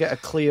think I'll get a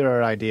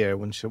clearer idea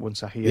once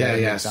I hear.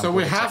 Yeah. So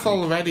we have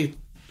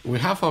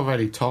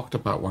already talked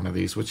about one of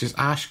these, which is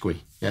ashqui,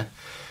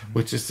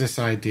 which is this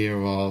idea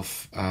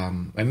of,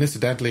 and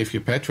incidentally, if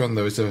you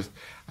Patreon,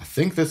 I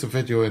think there's a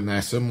video in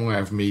there somewhere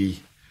of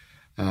me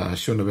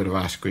showing a bit of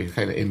ashqui,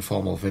 kind of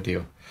informal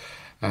video.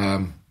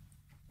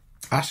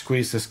 Ashqui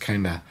is this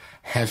kind of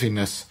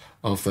heaviness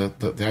of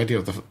the idea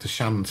of the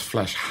shaman's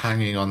flesh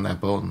hanging on their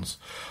bones,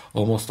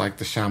 almost like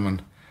the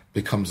shaman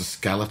becomes a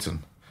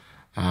skeleton,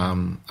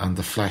 and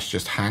the flesh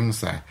just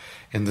hangs there.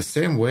 In the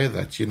same way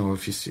that,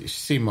 if you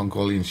see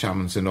Mongolian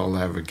shamans in all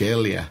their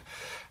regalia,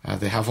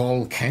 they have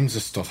all kinds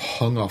of stuff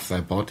hung off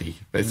their body,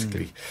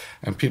 basically.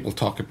 And people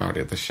talk about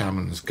it, the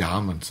shaman's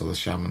garments or the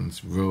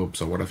shaman's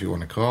robes or whatever you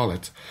want to call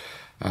it.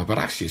 But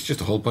actually, it's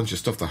just a whole bunch of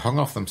stuff that hung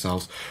off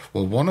themselves.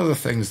 Well, one of the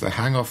things that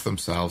hang off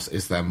themselves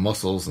is their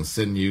muscles and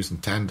sinews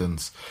and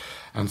tendons,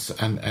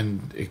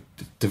 and it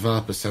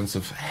develop a sense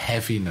of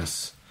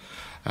heaviness.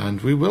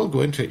 And we will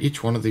go into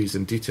each one of these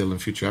in detail in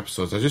future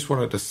episodes. I just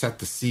wanted to set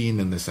the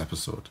scene in this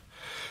episode.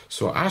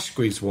 So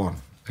ashqui is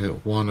one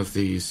of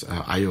these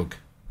ayug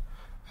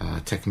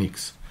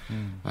techniques.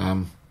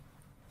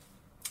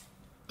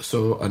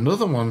 So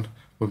another one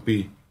would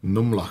be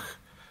numlach.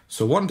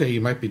 So one day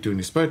you might be doing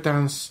your spirit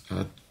dance,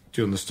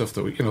 doing the stuff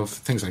that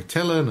things like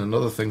Tillen and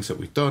other things that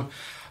we've done,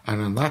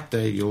 and on that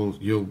day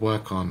you'll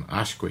work on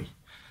ashqui.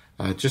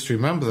 Just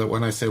remember that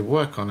when I say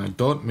work on, I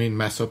don't mean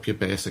mess up your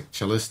basic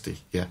chalicity.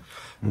 Yeah,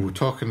 we're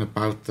talking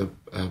about the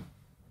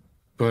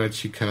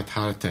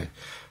Burjikatarte.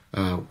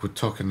 We're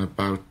talking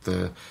about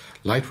the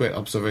lightweight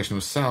observation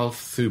of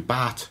self through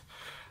bat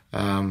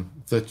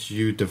that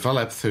you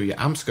develop through your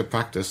AMSCA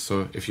practice.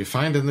 So if you're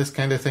finding this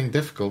kind of thing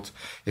difficult,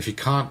 if you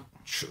can't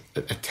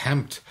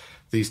attempt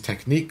these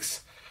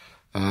techniques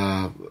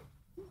like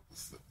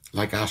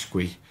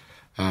ashqui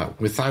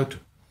without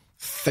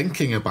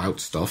thinking about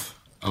stuff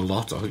a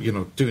lot, or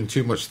doing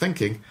too much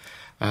thinking,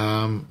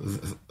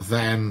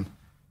 then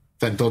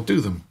don't do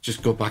them.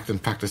 Just go back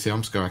and practice the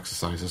AMSCA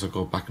exercises, or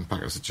go back and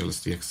practice the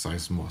chalicity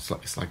exercises more.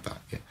 It's like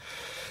that. Yeah.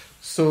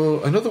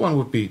 So another one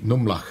would be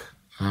numlach.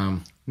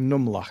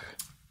 Numlach.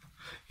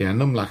 Yeah,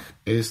 numlach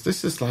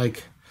is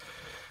like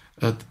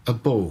a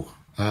bow.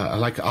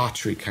 Like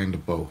archery kind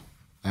of bow.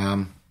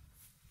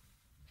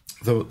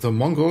 The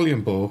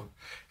Mongolian bow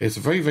is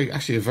very,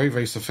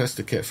 very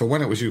sophisticated. For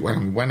when it was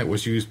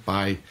used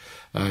by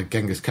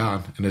Genghis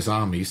Khan and his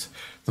armies,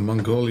 the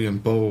Mongolian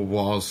bow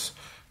was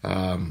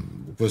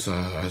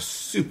a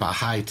super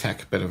high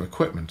tech bit of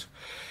equipment.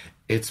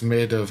 It's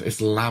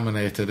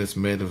laminated. It's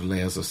made of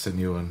layers of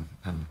sinew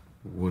and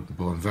wood and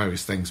bone,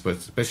 various things, but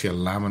it's basically a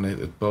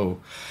laminated bow.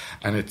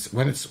 And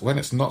when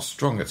it's not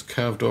strung, it's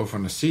curved over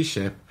in a C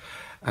shape.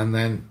 And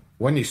then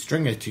when you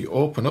string it, you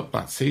open up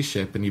that C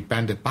shape and you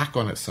bend it back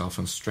on itself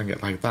and string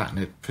it like that. And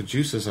it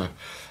produces a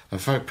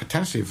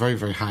potentially very,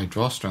 very high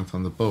draw strength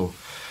on the bow.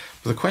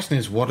 But the question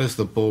is, what does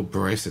the bow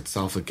brace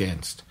itself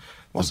against?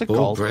 What's it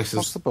called?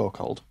 What's the bow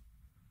called?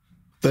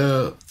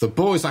 The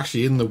bow is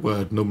actually in the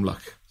word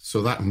numlach.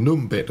 So that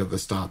num bit at the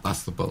start,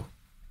 that's the bow.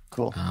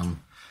 Cool.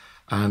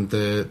 And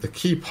the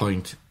key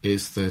point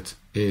is that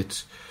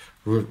it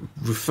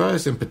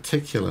refers in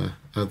particular,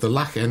 the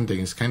lach ending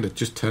is kind of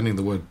just turning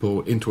the word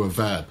bow into a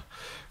verb,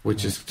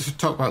 which is to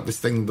talk about this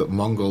thing that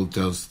Mongol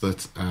does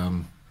that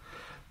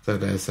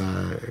is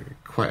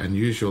quite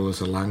unusual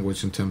as a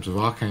language in terms of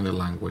our kind of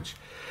language.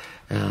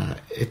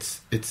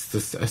 It's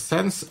a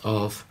sense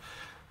of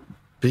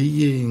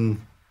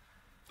being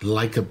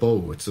like a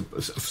bow. It's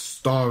of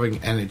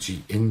storing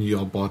energy in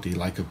your body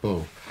like a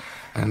bow.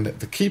 And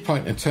the key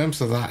point in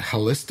terms of that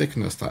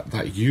holisticness,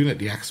 that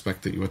unity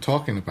aspect that you were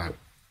talking about,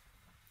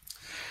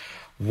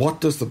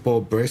 what does the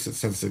bow brace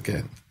itself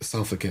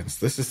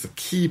against? This is the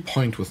key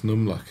point with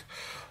numlach.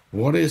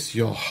 What is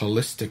your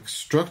holistic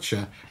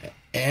structure at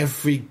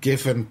every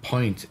given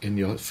point in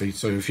your feet?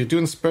 So if you're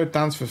doing spirit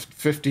dance for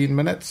 15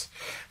 minutes,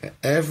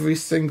 every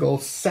single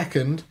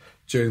second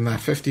during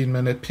that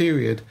 15-minute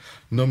period,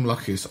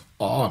 numlach is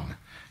on.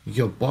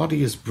 Your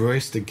body is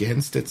braced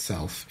against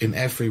itself in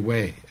every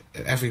way.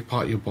 Every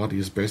part of your body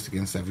is braced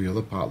against every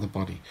other part of the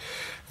body.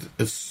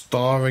 It's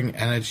storing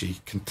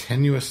energy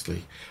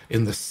continuously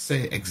in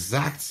the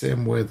exact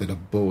same way that a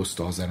bow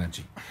stores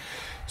energy.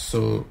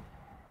 So,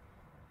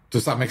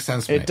 does that make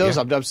sense? It does.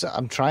 Yeah?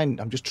 I'm trying.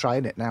 I'm just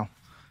trying it now.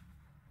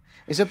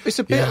 It's a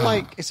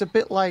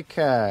bit like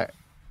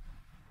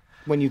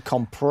when you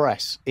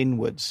compress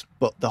inwards,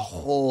 but the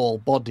whole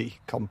body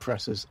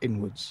compresses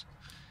inwards.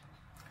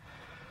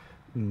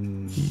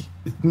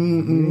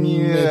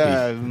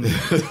 Yeah.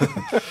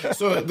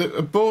 So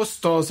a bow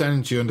stores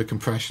energy under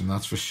compression,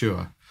 that's for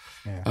sure.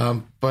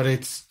 Yeah. But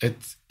it's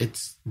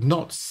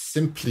not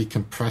simply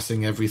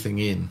compressing everything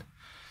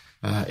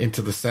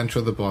into the center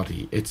of the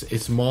body.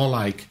 It's more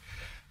like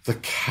the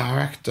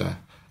character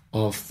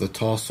of the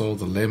torso,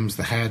 the limbs,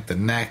 the head, the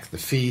neck, the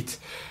feet,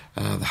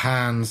 the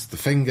hands, the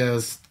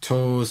fingers, the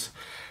toes,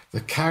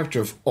 the character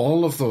of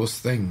all of those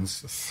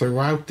things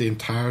throughout the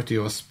entirety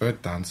of a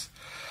spirit dance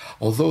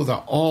although they're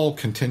all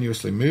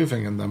continuously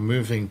moving and they're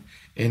moving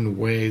in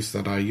ways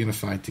that are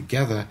unified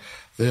together,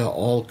 they are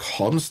all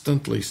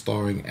constantly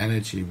storing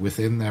energy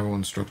within their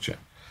own structure.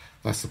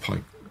 That's the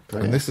point.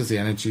 Brilliant. And this is the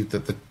energy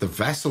that the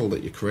vessel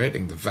that you're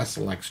creating, the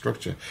vessel-like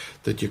structure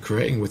that you're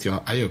creating with your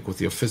ayuk,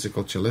 with your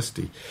physical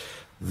chalicity.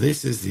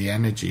 This is the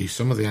energy,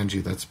 some of the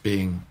energy that's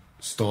being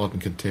stored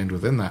and contained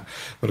within that.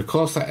 But of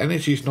course, that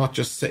energy is not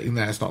just sitting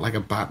there. It's not like a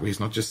battery. It's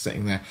not just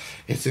sitting there.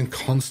 It's in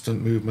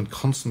constant movement,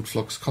 constant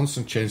flux,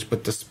 constant change.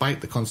 But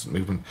despite the constant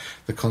movement,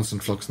 the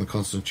constant flux and the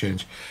constant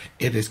change,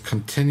 it is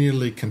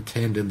continually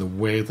contained in the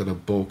way that a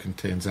bow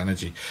contains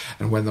energy.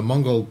 And when the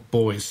Mongol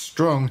bow is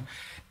strung,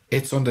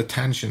 it's under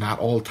tension at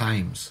all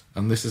times.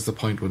 And this is the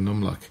point with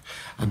numluck.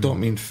 I don't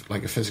mean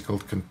like a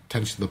physical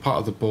tension. The part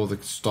of the bow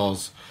that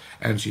stores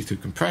energy through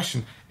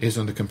compression is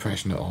under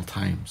compression at all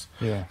times.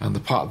 Yeah. And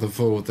the part of the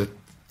bow that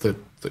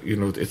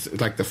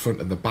it's like the front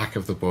and the back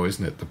of the bow,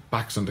 isn't it? The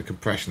back's under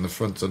compression, the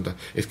front's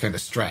is kind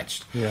of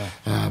stretched. Yeah.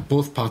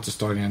 Both parts are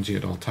storing energy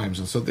at all times.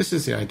 And so this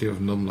is the idea of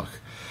numluck.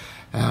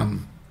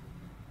 And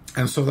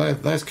so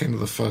there's kind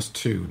of the first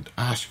two.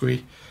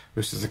 Ashgri,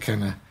 which is the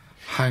kind of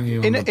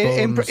hanging on the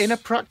bones. In a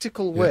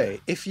practical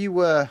way, if you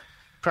were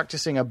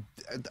practicing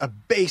a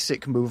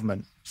basic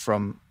movement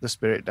from the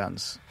spirit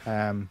dance,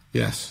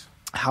 yes,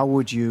 how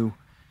would you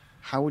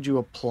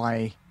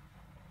apply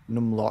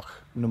numluck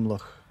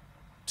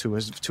to a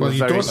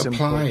very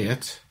simple?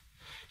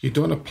 You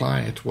don't apply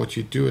it. What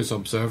you do is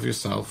observe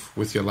yourself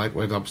with your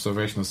lightweight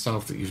observational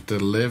self that you've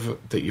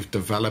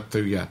developed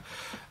through your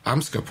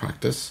Amska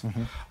practice,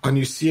 and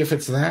you see if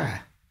it's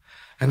there.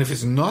 And if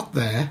it's not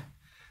there,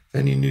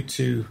 then you need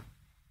to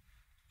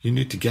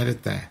get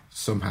it there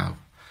somehow.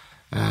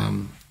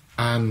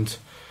 And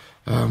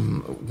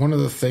one of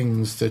the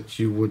things that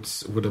you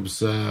would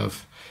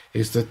observe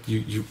is that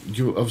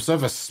you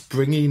observe a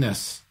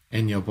springiness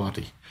in your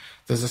body.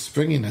 There's a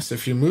springiness.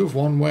 If you move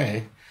one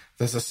way,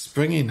 there's a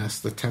springiness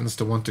that tends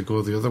to want to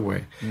go the other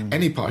way.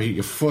 Any part,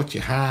 your foot,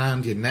 your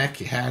hand, your neck,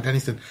 your head,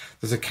 anything,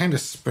 there's a kind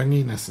of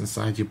springiness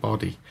inside your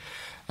body.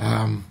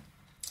 And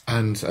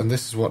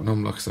this is what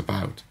numluck's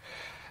about.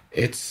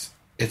 It's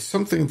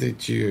something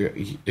that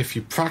if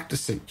you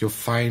practice it, you'll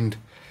find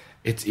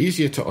it's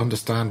easier to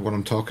understand what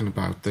I'm talking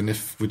about than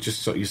if you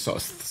sort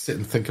of sit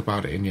and think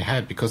about it in your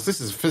head, because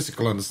this is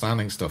physical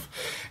understanding stuff.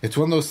 It's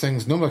one of those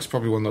things, numluck's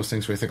probably one of those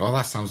things where you think, oh,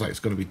 that sounds like it's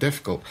going to be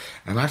difficult.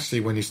 And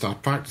actually, when you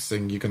start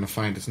practicing, you're going to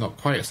find it's not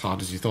quite as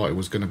hard as you thought it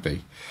was going to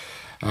be.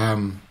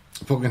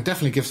 But we can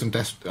definitely give some,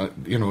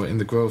 in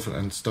the Grove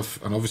and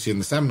stuff, and obviously in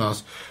the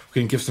seminars,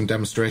 we can give some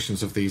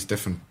demonstrations of these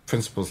different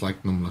principles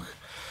like numluck.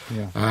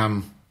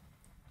 Yeah.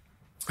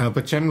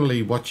 But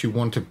generally, what you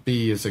want to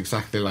be is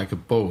exactly like a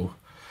bow.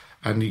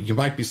 And you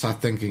might be start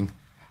thinking,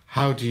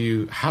 how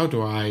do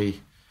I,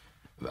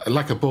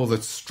 like a bow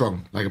that's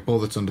strung, like a bow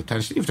that's under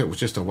tension, even if it was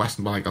just a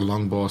Western bow, like a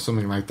long bow or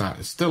something like that,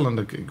 it's still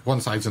under,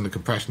 one side's under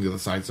compression, the other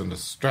side's under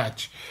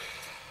stretch.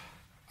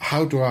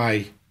 How do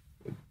I,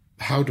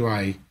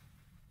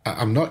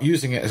 I'm not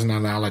using it as an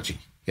analogy.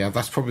 Yeah,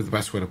 that's probably the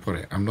best way to put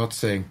it. I'm not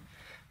saying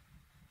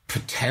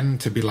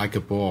pretend to be like a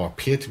bow or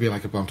appear to be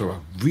like a bow,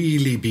 to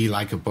really be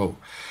like a bow.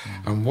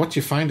 And what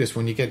you find is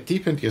when you get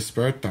deep into your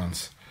spirit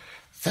dance,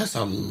 there's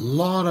a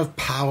lot of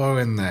power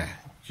in there.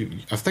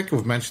 I think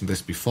we've mentioned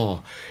this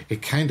before.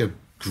 It kind of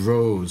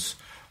grows,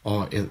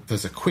 or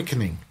there's a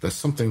quickening. There's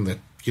something that,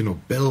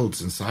 builds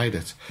inside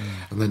it.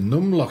 And the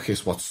numluck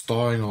is what's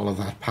storing all of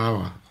that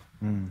power.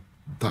 And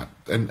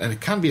it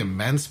can be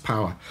immense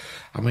power.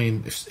 I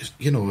mean, if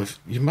you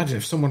imagine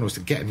if someone was to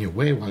get in your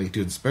way while you're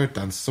doing spirit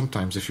dance,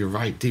 sometimes if you're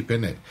right deep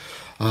in it,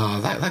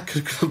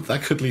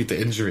 that could lead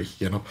to injury.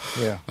 Yeah.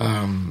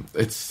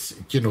 It's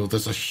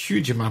there's a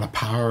huge amount of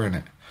power in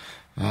it.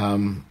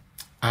 And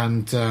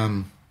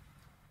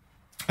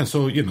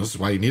so, this is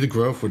why you need a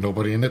grove with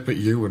nobody in it but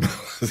you, and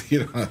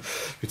you're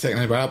taking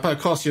anybody out. But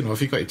of course,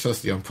 if you've got your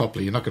chalicity on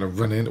properly, you're not going to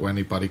run into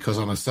anybody, because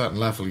on a certain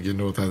level,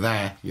 they're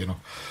there,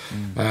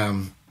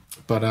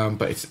 But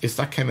it's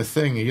that kind of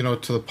thing,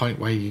 to the point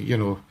where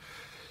you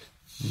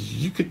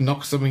could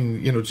knock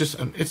something,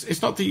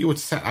 it's not that you would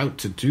set out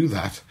to do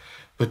that,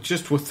 but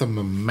just with the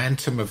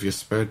momentum of your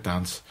spirit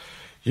dance,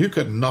 you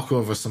could knock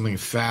over something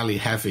fairly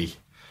heavy.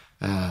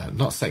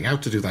 Not setting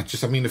out to do that.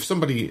 Just, if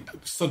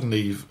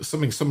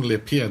something suddenly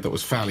appeared that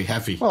was fairly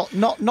heavy. Well,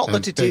 not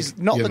that it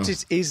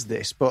is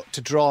this, but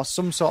to draw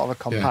some sort of a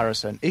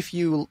comparison. Yeah.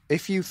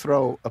 If you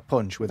throw a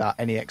punch without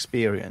any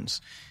experience,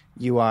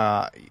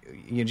 you're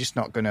just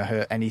not going to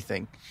hurt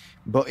anything.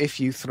 But if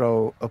you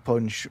throw a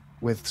punch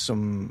with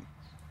some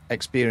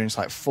experience,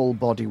 like full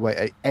body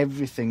weight,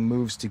 everything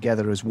moves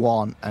together as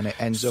one, and it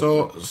ends up.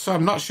 So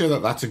I'm not sure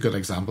that that's a good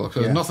example,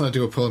 because it's nothing to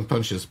do with pulling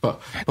punches. But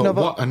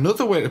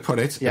another way to put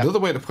it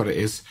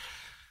is,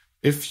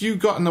 if you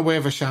got in the way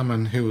of a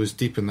shaman who was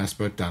deep in their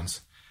spirit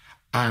dance,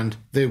 and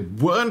they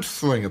weren't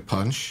throwing a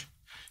punch,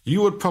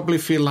 you would probably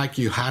feel like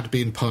you had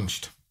been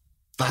punched.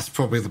 That's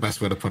probably the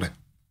best way to put it.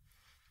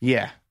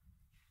 Yeah.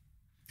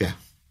 Yeah.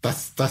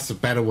 That's a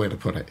better way to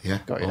put it, yeah?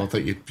 Or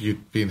that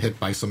you'd been hit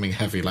by something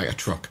heavy like a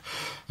truck.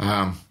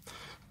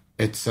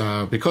 it's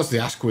because the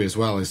ashqui as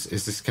well is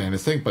this kind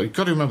of thing. But you've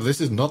got to remember,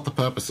 this is not the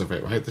purpose of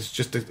it, right? This is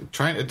just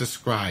trying to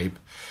describe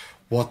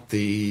what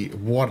the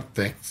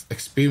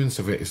experience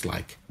of it is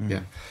like.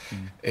 Yeah,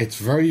 it's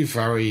very,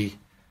 very.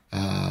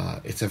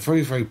 It's a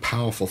very, very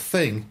powerful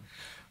thing,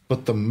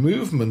 but the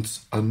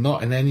movements are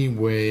not in any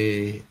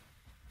way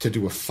to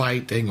do with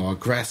fighting or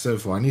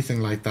aggressive or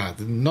anything like that.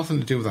 There's nothing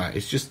to do with that.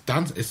 It's just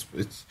dance.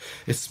 It's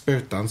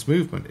spirit dance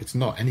movement. It's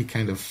not any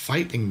kind of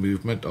fighting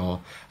movement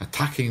or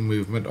attacking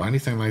movement or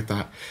anything like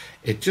that.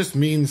 It just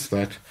means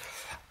that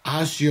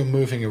as you're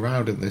moving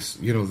around in this,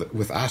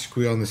 with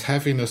ashqui on, this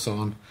heaviness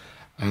on,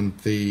 and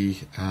the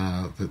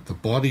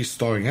body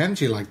storing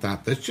energy like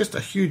that, there's just a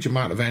huge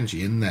amount of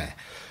energy in there.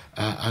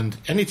 And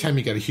anytime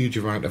you get a huge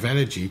amount of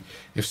energy,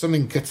 if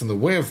something gets in the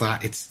way of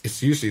that,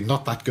 it's usually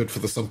not that good for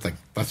the something.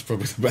 That's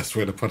probably the best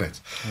way to put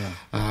it.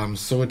 Yeah.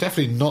 So we're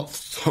definitely not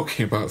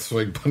talking about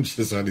throwing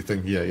punches or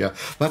anything here. Yeah,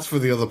 that's for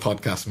the other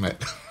podcast, mate.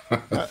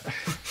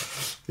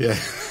 Yeah.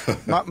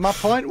 My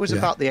point was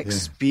about the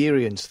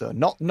experience, though,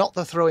 not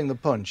the throwing the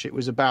punch. It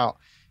was about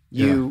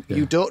you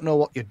don't know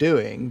what you're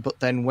doing,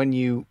 but then when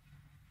you're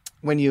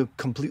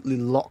completely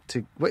locked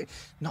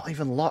not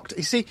even locked.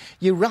 You see,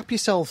 you wrap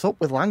yourself up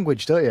with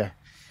language, don't you,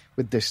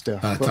 with this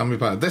stuff? Tell me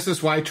about it. This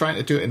is why trying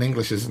to do it in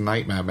English is a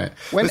nightmare, mate.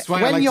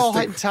 When your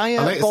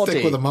entire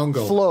body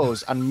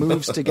flows and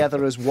moves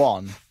together as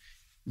one,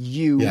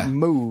 you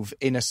move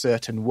in a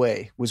certain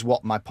way, was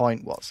what my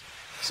point was.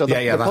 So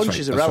the punch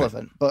is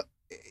irrelevant, but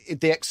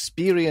the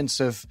experience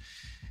of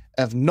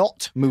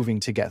not moving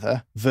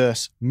together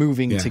versus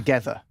moving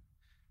together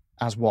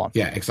as one.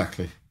 Yeah,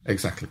 exactly.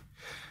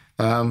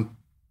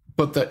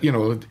 But that,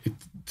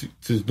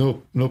 there's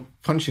no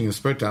punching in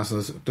spirit dance.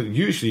 There's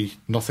usually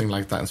nothing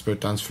like that in spirit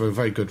dance for a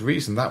very good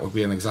reason. That would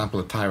be an example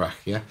of Tairak,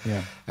 yeah?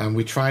 And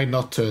we try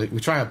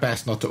our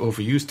best not to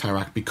overuse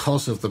Tairak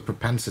because of the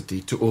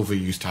propensity to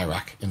overuse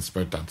Tairak in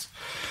spirit dance.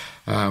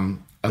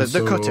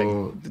 The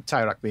cutting, the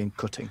Tairak being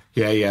cutting.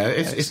 Yeah.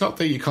 It's not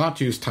that you can't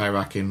use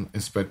Tairak in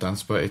spirit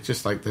dance, but it's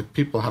just like that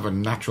people have a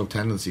natural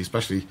tendency,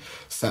 especially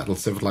settled,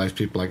 civilized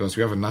people like us,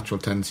 we have a natural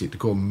tendency to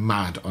go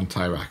mad on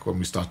Tairak when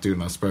we start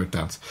doing our spirit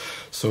dance.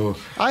 So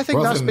I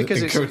think that's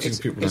because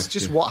it's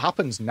just what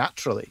happens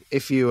naturally.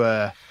 If you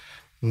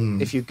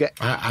get...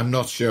 I'm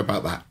not sure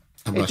about that.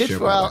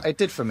 It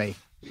did for me.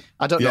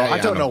 I don't know. I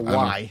don't know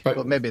why,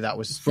 but maybe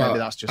that's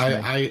just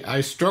me.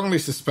 I strongly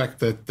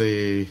suspect that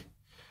the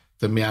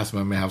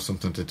miasma may have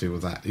something to do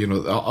with that.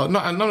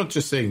 I'm not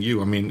just saying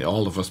you. I mean,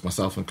 all of us,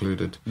 myself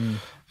included.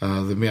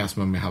 The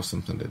miasma may have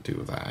something to do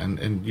with that.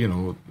 And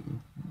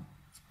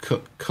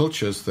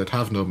cultures that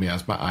have no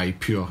miasma, i.e.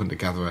 pure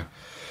hunter-gatherer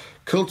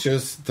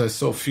cultures, there's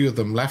so few of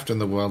them left in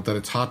the world that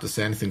it's hard to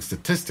say anything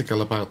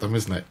statistical about them,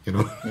 isn't it?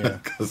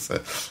 Because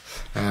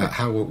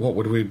what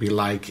would we be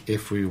like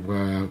if we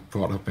were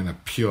brought up in a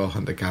pure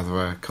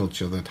hunter-gatherer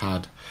culture that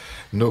had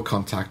no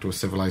contact with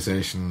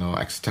civilization or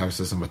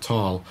exotericism at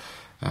all?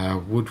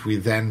 Would we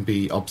then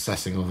be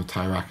obsessing over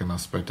Tairak and our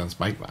spirit dance?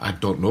 I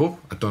don't know.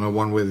 I don't know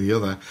one way or the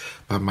other,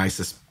 but I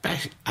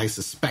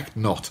suspect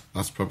not.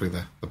 That's probably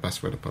the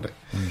best way to put it.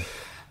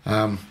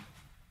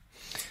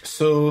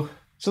 So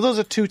those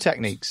are two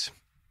techniques.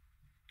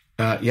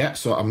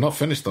 So I'm not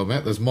finished though,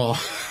 mate. There's more.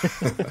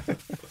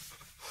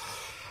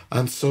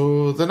 And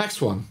so the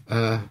next one,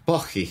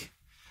 Bochi,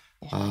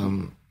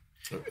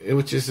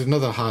 which is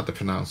another hard to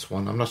pronounce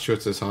one. I'm not sure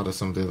it's as hard as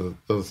some of the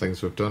other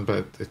things we've done,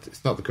 but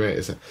it's not the great,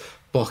 is it?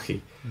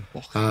 Bochi.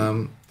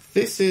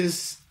 This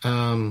is...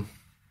 I'm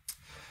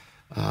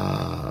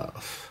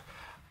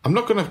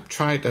not going to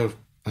try to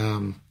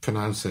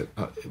pronounce it,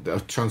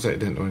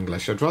 translate it into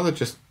English. I'd rather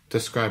just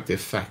describe the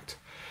effect.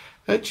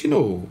 Do you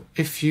know,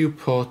 if you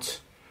put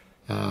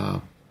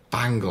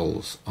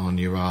bangles on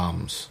your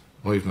arms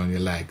or even on your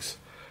legs,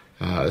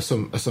 as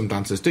some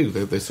dancers do,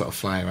 they sort of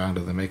fly around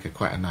and they make it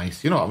quite a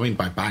nice, you know what I mean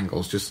by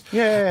bangles, just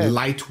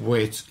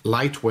lightweight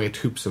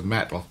hoops of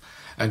metal.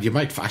 And you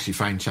might actually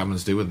find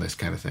shamans doing this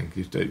kind of thing.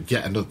 You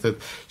get another,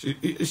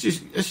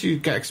 as you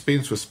get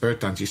experience with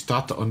spirit dance, you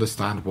start to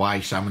understand why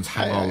shamans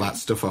hang all that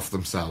stuff off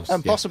themselves,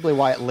 and possibly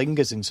why it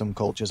lingers in some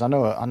cultures. I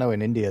know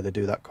in India they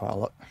do that quite a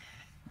lot.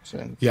 So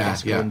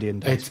Indian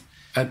dance.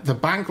 The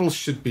bangles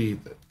should be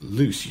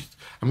loose.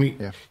 I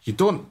mean, I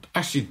don't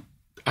actually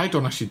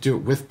do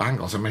it with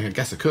bangles. I mean, I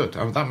guess I could.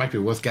 That might be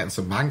worth getting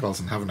some bangles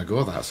and having a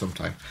go at that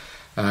sometime.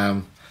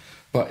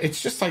 But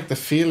it's just like the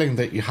feeling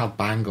that you have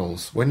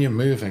bangles. When you're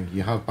moving,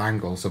 you have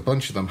bangles, a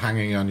bunch of them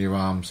hanging on your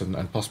arms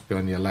and possibly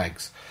on your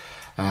legs.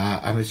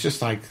 And it's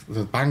just like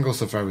the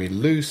bangles are very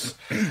loose.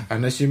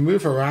 And as you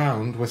move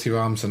around with your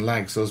arms and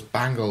legs, those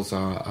bangles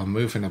are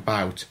moving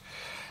about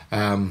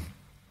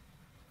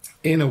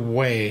in a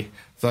way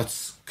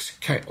that's,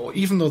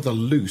 even though they're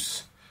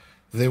loose,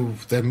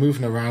 they're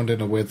moving around in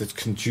a way that's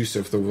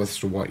conducive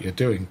to what you're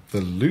doing.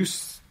 The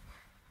looseness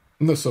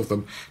of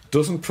them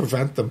doesn't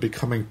prevent them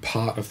becoming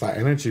part of that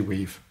energy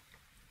weave.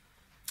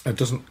 It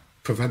doesn't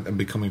prevent them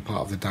becoming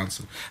part of the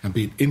dance and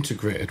being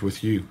integrated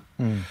with you.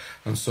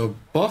 And so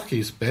Bochi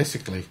is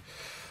basically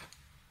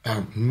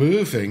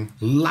moving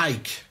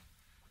like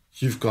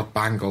you've got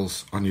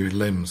bangles on your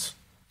limbs.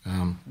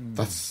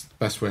 That's the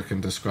best way I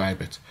can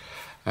describe it.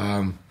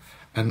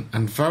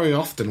 And very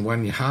often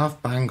when you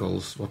have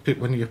bangles,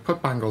 when you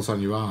put bangles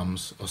on your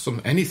arms, or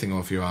anything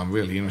over your arm,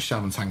 really,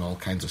 shamans hang all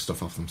kinds of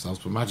stuff off themselves,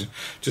 but imagine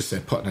just say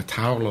putting a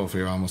towel over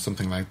your arm or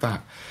something like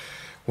that.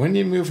 When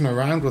you're moving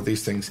around with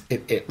these things,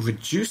 it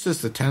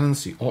reduces the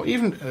tendency, or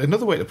even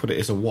another way to put it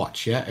is a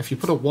watch, yeah? If you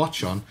put a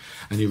watch on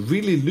and you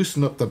really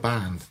loosen up the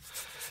band,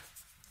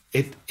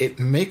 it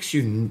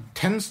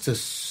tends to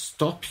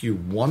stop you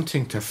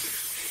wanting to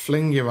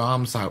fling your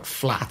arms out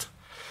flat.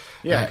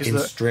 Yeah, in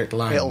straight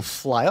lines. It'll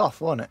fly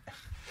off, won't it?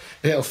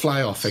 It'll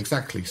fly off,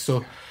 exactly.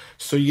 So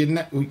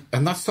and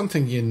that's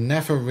something you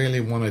never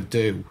really want to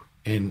do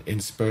in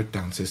spirit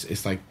dances.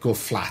 Is like go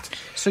flat.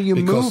 So you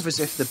move as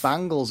if the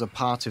bangles are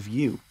part of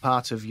you,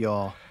 part of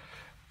your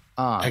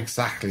arm.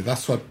 Exactly.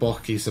 That's what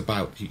Bokki's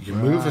about. You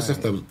move as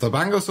if the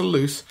bangles are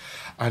loose,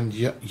 and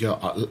your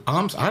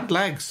arms and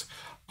legs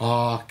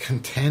are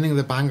containing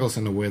the bangles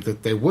in a way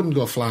that they wouldn't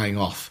go flying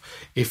off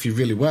if you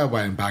really were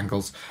wearing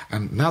bangles.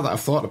 And now that I've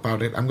thought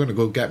about it, I'm going to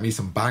go get me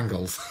some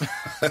bangles.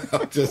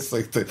 Just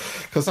like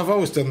because I've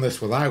always done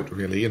this without,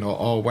 really,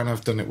 or when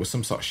I've done it with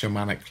some sort of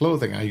shamanic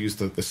clothing, I use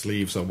the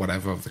sleeves or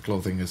whatever of the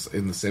clothing is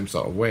in the same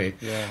sort of way.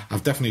 Yeah.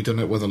 I've definitely done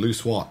it with a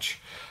loose watch.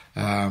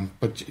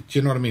 But do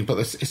you know what I mean? But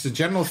it's a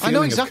general feeling. I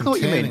know exactly of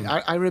what you mean.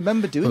 I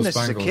remember doing this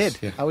bangles, as a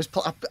kid. yeah.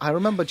 I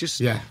remember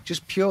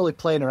just purely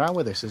playing around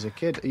with this as a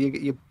kid.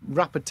 You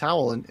wrap a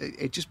towel, and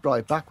it just brought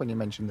it back when you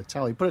mentioned the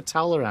towel. You put a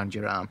towel around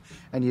your arm,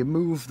 and you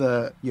move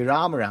your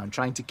arm around,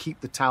 trying to keep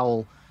the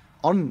towel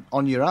on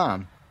your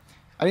arm.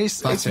 And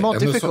it's more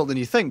difficult than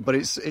you think, but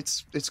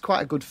it's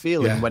quite a good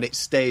feeling when it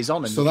stays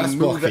on, and you can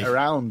move it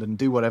around and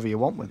do whatever you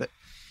want with it.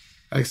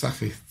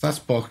 Exactly, that's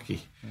Bokki,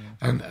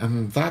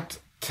 and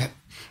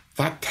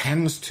that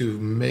tends to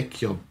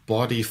make your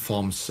body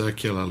form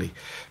circularly,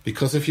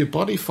 because if your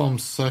body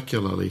forms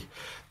circularly,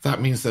 that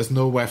means there's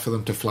nowhere for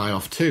them to fly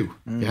off to,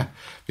 yeah?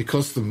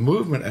 Because the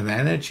movement and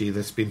energy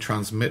that's been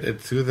transmitted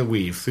through the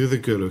weave, through the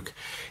guruk,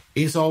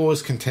 is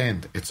always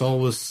contained. It's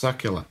always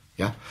circular,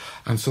 yeah?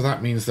 And so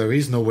that means there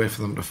is nowhere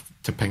for them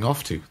to ping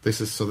off to.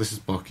 This is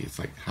Bokki. It's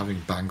like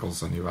having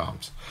bangles on your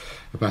arms,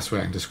 the best way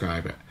I can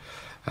describe it.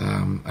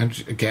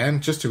 And again,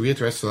 just to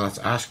reiterate, so that's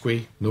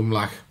Ashqui,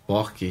 Numlach,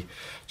 Bokki.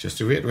 Just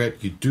to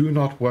reiterate, you do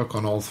not work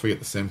on all three at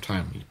the same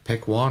time. You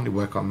pick one, you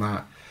work on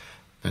that,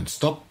 then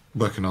stop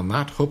working on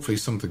that. Hopefully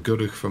some of the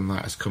guruk from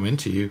that has come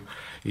into you.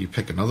 You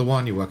pick another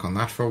one, you work on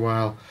that for a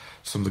while.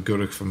 Some of the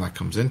guruk from that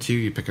comes into you,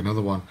 you pick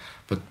another one.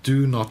 But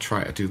do not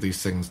try to do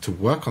these things, to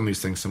work on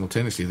these things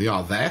simultaneously. They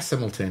are there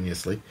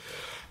simultaneously,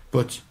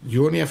 but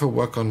you only ever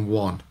work on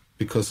one,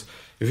 because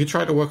if you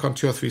try to work on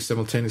two or three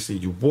simultaneously,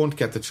 you won't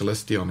get the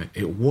chalicity on it.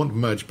 It won't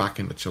merge back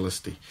into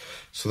chalicity.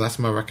 So that's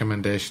my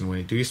recommendation. When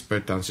you do your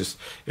spirit dance, just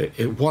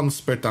one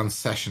spirit dance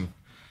session,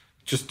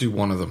 just do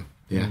one of them.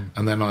 Yeah.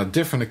 And then on a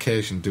different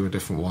occasion, do a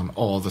different one,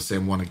 or the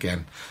same one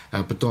again.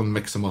 But don't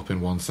mix them up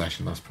in one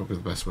session. That's probably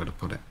the best way to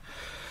put it.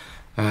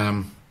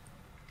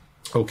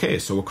 Okay,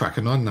 so we're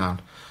cracking on now.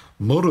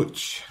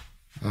 Moruch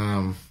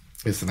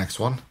is the next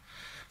one.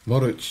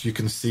 Moruch, you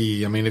can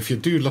see, I mean, if you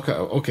do look at,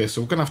 okay,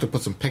 so we're going to have to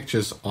put some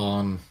pictures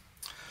on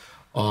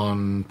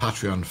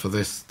Patreon for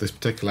this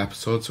particular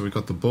episode. So we've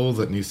got the bowl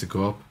that needs to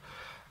go up.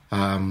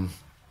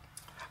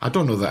 I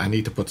don't know that I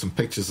need to put some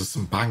pictures of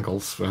some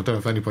bangles. I don't know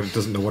if anybody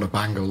doesn't know what a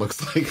bangle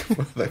looks like.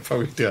 They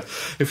probably do.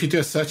 If you do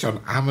a search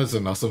on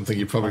Amazon or something,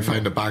 you probably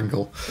find a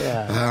bangle.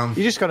 Yeah.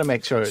 You just got to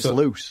make sure it's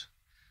loose.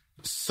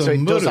 So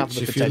it does have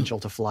the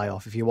potential to fly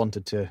off if you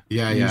wanted to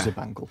use a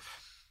bangle.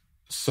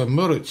 So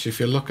Muruch, if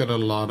you look at a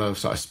lot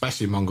of,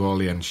 especially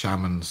Mongolian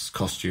shamans'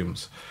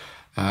 costumes,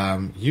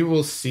 you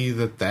will see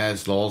that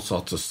there's all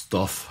sorts of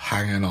stuff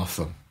hanging off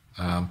them.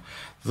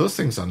 Those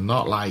things are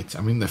not light.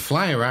 I mean, they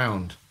fly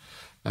around.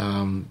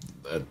 When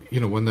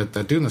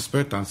they're doing the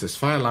spirit dance, they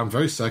fly around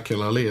very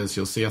circularly, as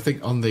you'll see. I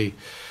think on the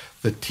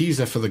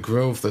teaser for the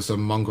Grove, there's a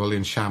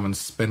Mongolian shaman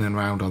spinning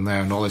around on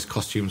there, and all his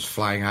costumes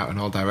flying out in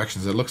all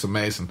directions. It looks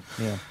amazing.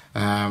 Yeah.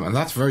 And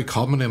that's very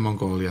common in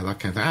Mongolia,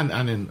 that kind of thing,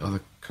 and in other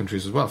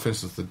countries as well. For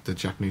instance, the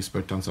Japanese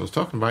spirit dance I was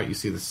talking about, you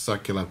see the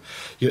circular.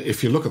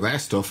 If you look at their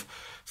stuff,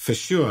 for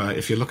sure,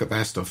 if you look at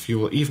their stuff, you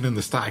will, even in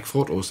the static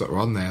photos that are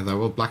on there, they're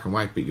all black and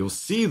white, but you'll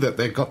see that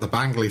they've got the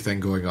bangly thing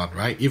going on,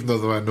 right? Even though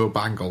there are no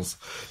bangles,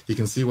 you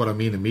can see what I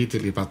mean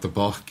immediately about the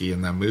Bokki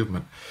and their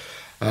movement.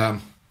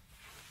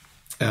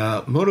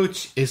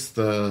 Muruch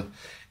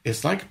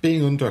it's like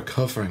being under a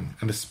covering,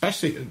 and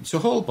especially it's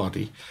your whole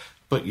body,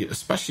 but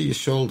especially your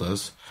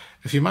shoulders.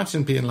 If you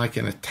imagine being like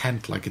in a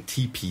tent, like a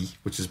teepee,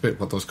 which is a bit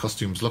what those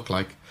costumes look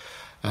like,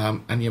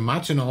 and you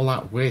imagine all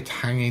that weight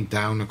hanging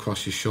down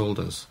across your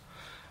shoulders,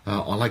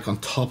 or like on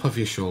top of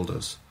your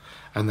shoulders,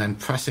 and then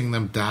pressing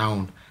them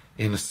down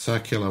in a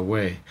circular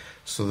way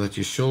so that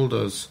your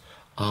shoulders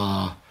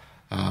are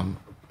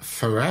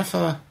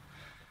forever,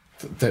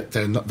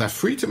 they're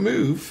free to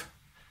move,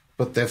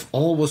 but they've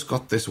always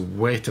got this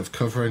weight of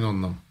covering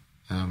on them.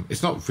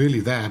 It's not really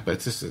there, but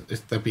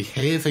they're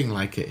behaving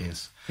like it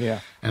is.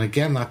 Yeah. And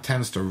again, that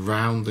tends to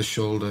round the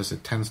shoulders.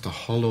 It tends to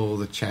hollow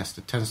the chest.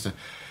 It tends to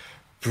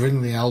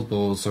bring the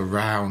elbows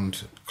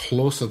around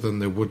closer than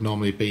they would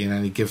normally be in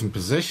any given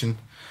position.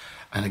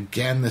 And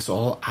again, this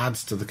all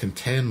adds to the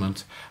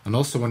containment. And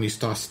also when you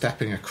start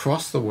stepping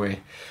across the way,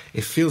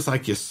 it feels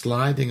like you're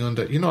sliding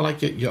under,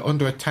 like you're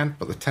under a tent,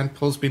 but the tent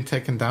pole's been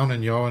taken down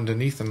and you're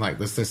underneath. And like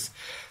there's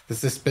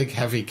this big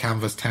heavy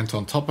canvas tent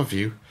on top of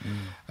you.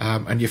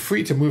 And you're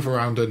free to move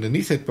around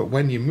underneath it. But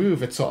when you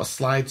move, it sort of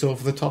slides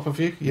over the top of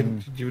you.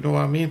 You know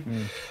what I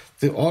mean?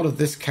 All of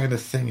this kind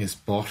of thing is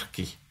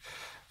Borki.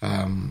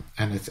 And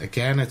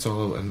it's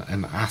all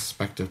an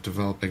aspect of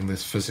developing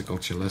this physical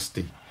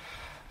chalicity.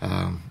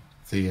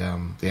 The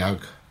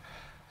aug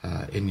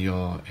in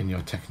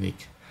your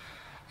technique.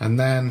 And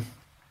then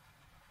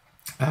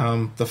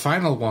the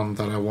final one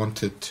that I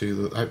wanted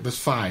to, there's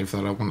 5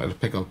 that I wanted to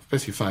pick up,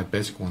 basically 5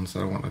 basic ones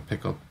that I wanted to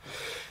pick up,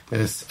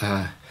 is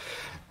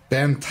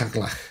Ben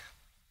Taglach,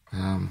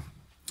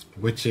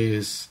 which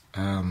is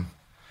the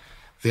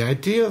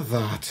idea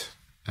that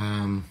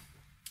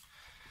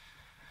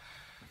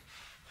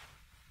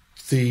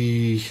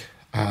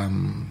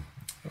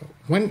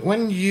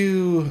when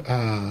you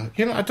I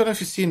don't know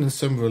if you've seen in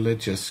some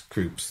religious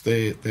groups,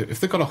 they if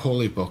they've got a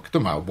holy book, no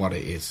matter what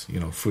it is,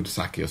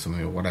 Fudasaki or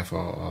something or whatever,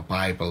 or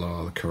Bible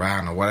or the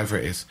Quran or whatever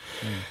it is,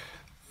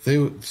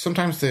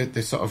 sometimes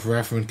they sort of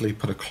reverently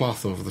put a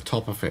cloth over the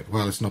top of it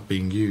while it's not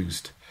being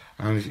used.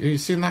 Have you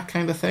seen that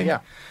kind of thing? Yeah.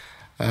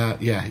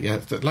 Yeah.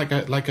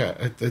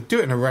 They do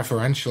it in a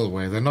reverential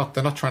way. They're not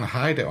trying to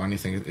hide it or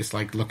anything. It's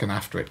like looking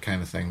after it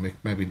kind of thing.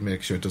 Maybe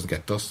make sure it doesn't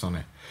get dust on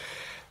it.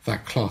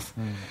 That cloth.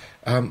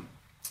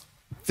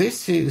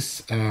 This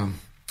is Bern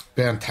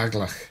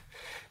Taglach.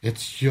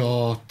 It's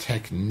your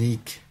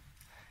technique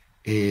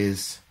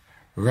is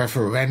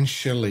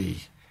reverentially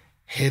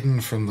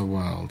hidden from the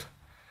world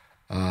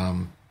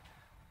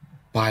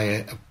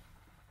by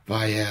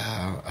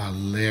a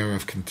layer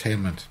of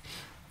containment.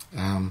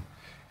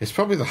 It's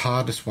probably the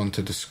hardest one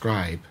to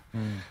describe,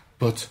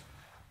 but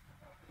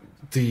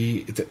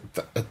the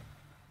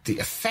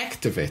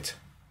effect of it,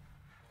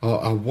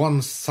 or a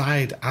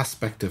one-side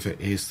aspect of it,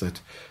 is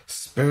that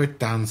spirit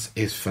dance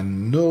is for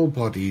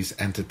nobody's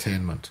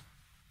entertainment.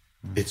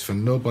 It's for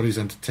nobody's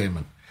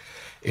entertainment.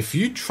 If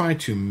you try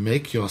to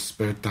make your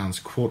spirit dance,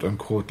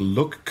 quote-unquote,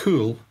 look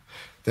cool,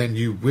 then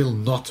you will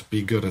not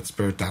be good at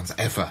spirit dance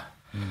ever.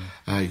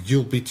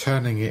 You'll be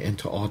turning it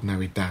into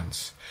ordinary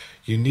dance.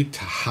 You need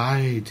to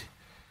hide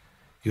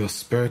your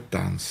spirit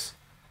dance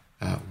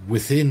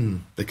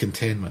within the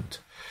containment.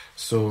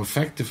 So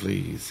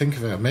effectively, think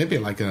of it maybe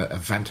like a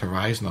event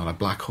horizon on a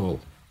black hole.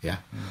 Yeah,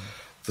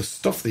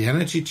 the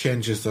energy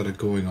changes that are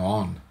going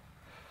on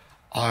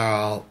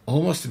are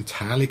almost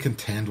entirely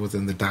contained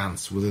within the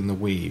dance, within the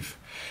weave.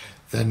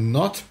 They're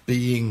not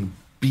being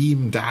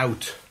beamed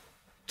out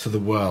to the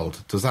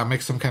world. Does that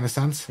make some kind of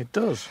sense? It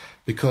does.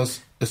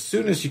 Because as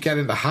soon as you get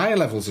into higher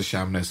levels of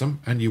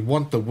shamanism and you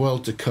want the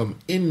world to come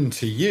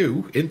into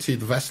you, into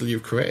the vessel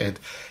you've created,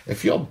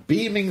 if you're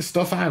beaming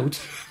stuff out,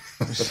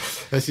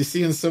 as you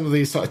see in some of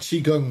these sort of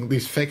Qigong,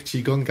 these fake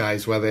Qigong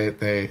guys where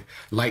they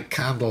light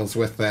candles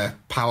with their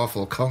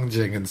powerful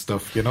Kongjing and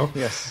stuff,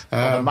 Yes,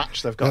 or the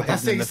match they've got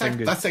hidden in the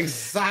fingers. That's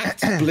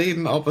exact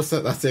bleeding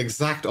opposite. That's the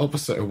exact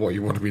opposite of what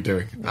you want to be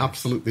doing. Yeah.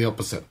 Absolutely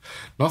opposite.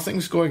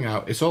 Nothing's going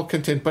out. It's all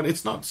contained, but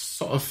it's not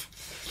sort of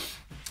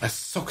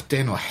sucked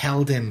in or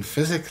held in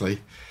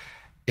physically.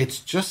 It's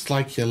just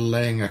like you're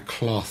laying a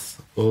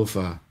cloth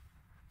over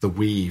the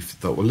weave,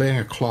 that we're laying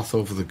a cloth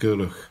over the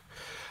guruch.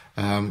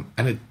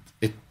 And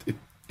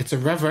it's a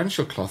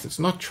reverential cloth. It's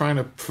not trying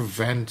to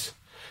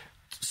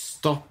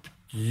stop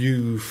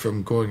you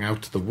from going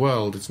out to the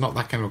world. It's not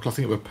that kind of cloth.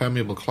 Think of a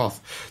permeable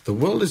cloth. The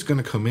world is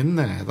going to come in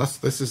there.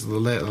 This is the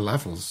later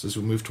levels as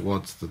we move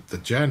towards the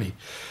journey.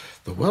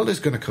 The world is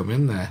going to come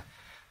in there.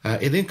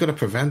 It ain't going to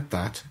prevent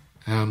that.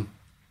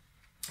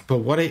 But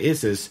what it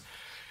is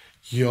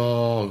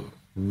your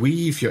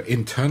weave, your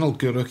internal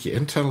guruk, your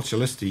internal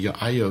chalicity, your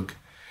ayug,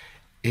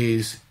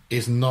 is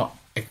not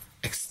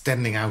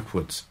extending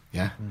outwards.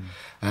 Yeah,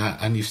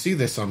 and you see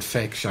this on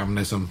fake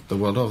shamanism the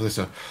world over. This,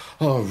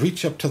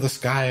 reach up to the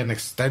sky and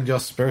extend your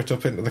spirit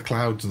up into the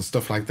clouds and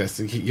stuff like this.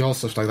 All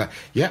stuff like that.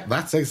 Yeah,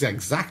 that's the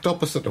exact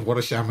opposite of what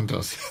a shaman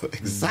does.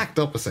 Exact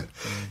opposite.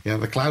 Yeah,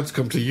 the clouds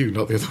come to you,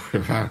 not the other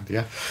way around.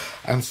 Yeah,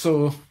 and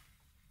so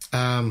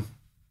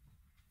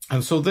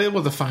they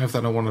were the 5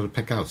 that I wanted to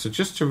pick out. So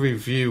just to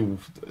review,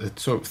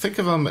 so think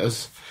of them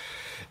as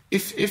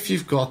if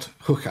you've got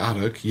Huk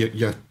Aruk,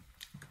 your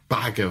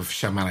bag of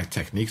shamanic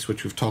techniques,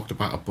 which we've talked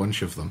about a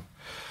bunch of them,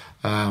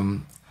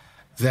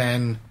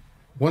 then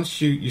once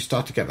you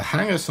start to get the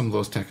hang of some of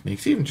those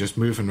techniques, even just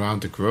moving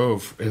around the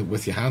grove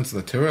with your hands in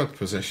the tilt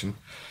position,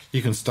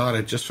 you can start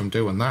it just from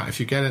doing that. If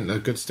you get into a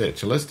good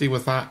state of chalicity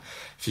with that,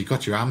 if you've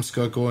got your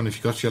amskar going, if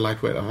you've got your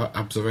lightweight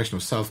observation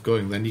of self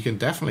going, then you can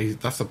definitely,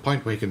 that's the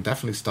point where you can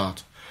definitely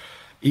start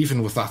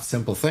even with that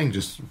simple thing,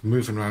 just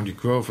moving around your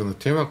grove in the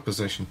tear-out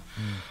position.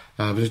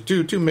 But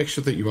do make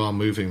sure that you are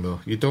moving, though.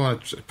 You don't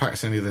want to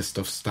practice any of this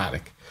stuff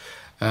static.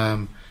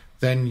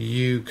 Then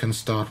you can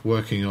start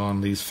working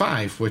on these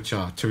 5, which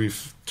are, to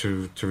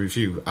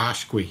review,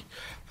 Ashqui,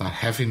 that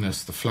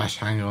heaviness, the flesh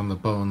hanging on the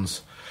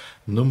bones.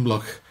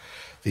 Numluch,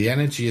 the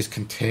energy is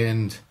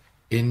contained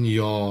in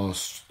your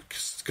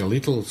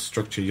skeletal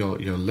structure, your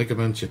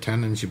ligaments, your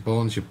tendons, your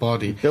bones, your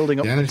body. Building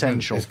up the energy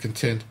potential. is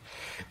contained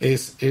in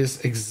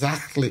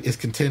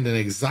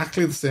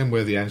exactly the same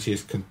way the energy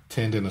is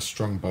contained in a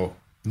strong bow.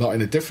 Not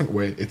in a different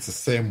way, it's the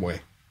same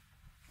way.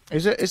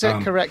 Is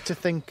it correct to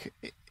think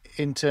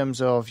in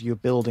terms of you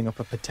building up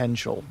a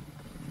potential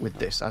with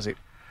this as it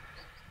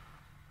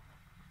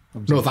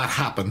comes No, in? that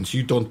happens.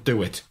 You don't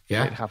do it.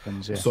 Yeah, It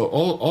happens, yeah. So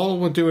all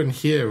we're doing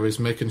here is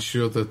making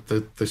sure that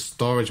the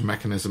storage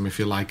mechanism, if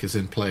you like, is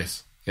in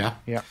place. Yeah.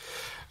 Yeah.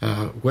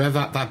 Where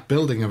that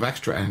building of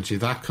extra energy,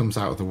 that comes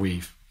out of the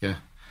weave. Yeah.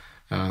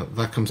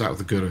 That comes out of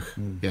the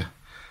guruch. Yeah.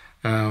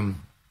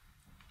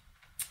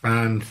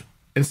 And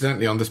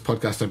incidentally, on this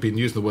podcast, I've been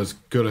using the words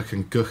guruch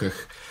and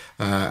guchuch.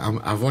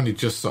 I've only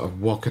just sort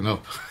of woken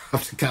up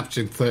after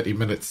capturing 30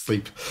 minutes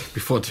sleep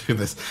before doing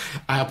this.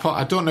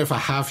 I don't know if I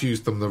have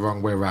used them the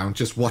wrong way around.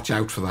 Just watch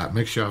out for that.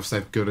 Make sure I've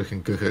said guruch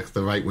and guchuch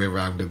the right way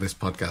around in this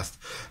podcast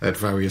at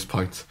various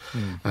points.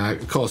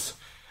 Of course,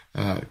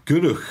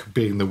 guruch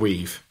being the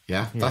weave,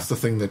 yeah, that's the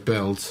thing that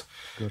builds.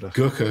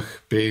 Guchuch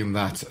being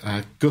that,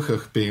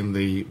 guchuch being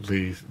the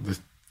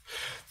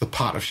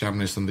part of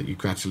shamanism that you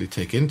gradually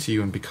take into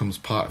you and becomes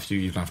part of you.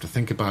 You don't have to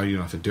think about it. You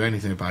don't have to do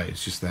anything about it.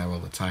 It's just there all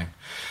the time.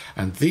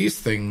 And these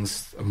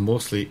things are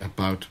mostly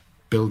about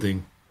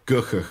building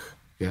guchuch,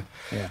 yeah?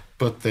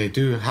 But they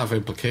do have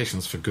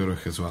implications for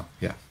guruch as well,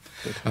 yeah.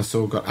 Good. And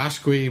so we've got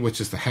Ashqui, which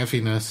is the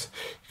heaviness.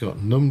 You've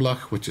got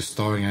Numluch, which is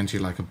storing energy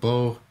like a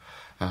bow.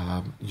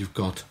 You've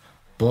got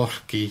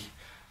Borki,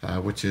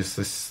 which is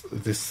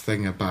this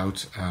thing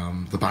about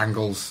the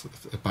bangles,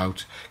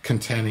 about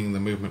containing the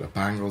movement of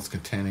bangles,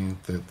 containing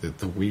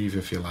the weave,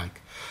 if you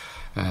like.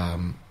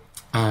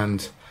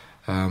 And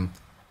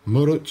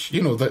Muruch,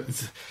 you know,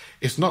 that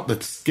it's not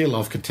the skill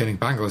of containing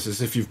bangles.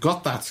 It's if you've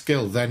got that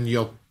skill, then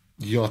your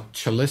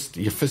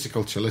chalicity, your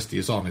physical chalicity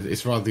is on.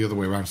 It's rather the other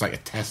way around. It's like a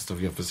test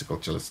of your physical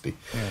chalicity.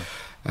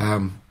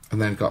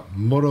 And then got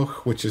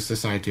Muruch, which is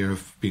this idea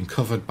of being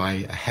covered by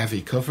a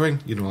heavy covering.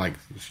 You know, like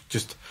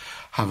just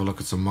have a look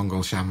at some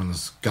Mongol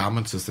shamans'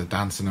 garments as they're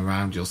dancing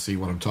around. You'll see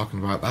what I'm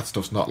talking about. That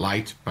stuff's not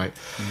light, right?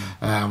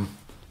 And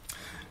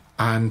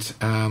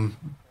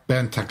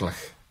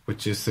Bentaglach,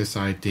 which is this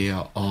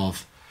idea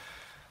of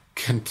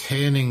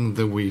containing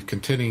the weave,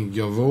 containing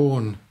your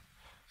own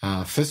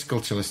physical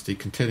chalicity,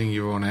 containing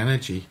your own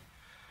energy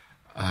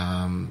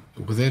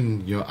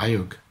within your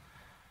ayug,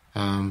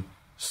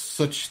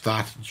 such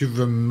that you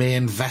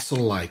remain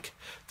vessel-like,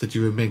 that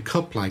you remain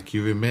cup-like,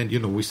 you remain, you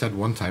know, we said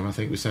one time, I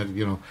think we said,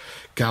 you know,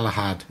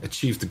 Galahad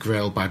achieved the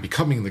Grail by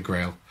becoming the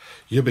Grail.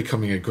 You're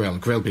becoming a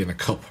Grail being a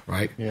cup,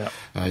 right? Yeah.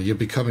 You're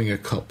becoming a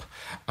cup.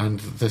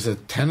 And there's a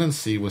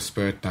tendency with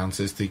spirit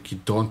dances that you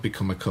don't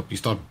become a cup. You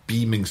start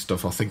beaming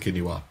stuff or thinking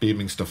you are,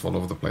 beaming stuff all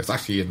over the place.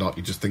 Actually, you're not.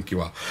 You just think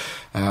you are.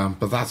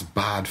 But that's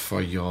bad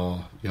for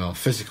your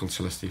physical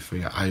chalicity, for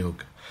your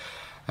ayug.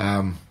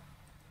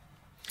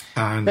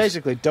 And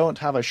basically, don't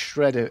have a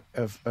shred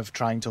of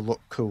trying to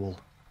look cool.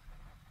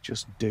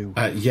 Just do.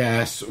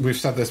 Yes, we've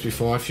said this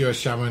before. If you're a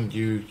shaman,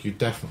 you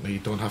definitely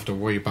don't have to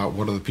worry about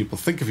what other people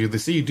think of you. They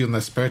see you doing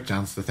their spirit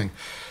dance, they think,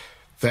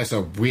 there's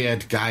a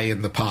weird guy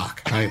in the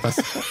park. Right?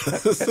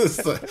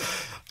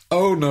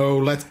 Oh no,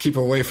 let's keep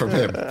away from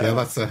him. Yeah,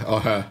 that's or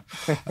her.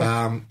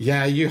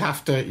 Yeah, you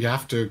have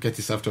to get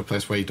yourself to a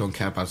place where you don't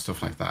care about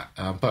stuff like that.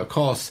 But of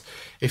course,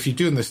 if you're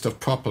doing this stuff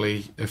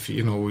properly, if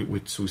you know,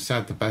 we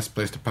said the best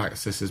place to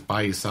practice this is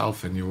by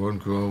yourself in your own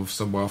grove,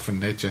 somewhere off in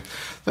nature.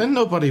 There's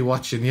nobody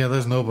watching you.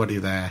 There's nobody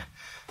there.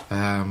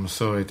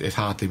 So it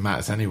hardly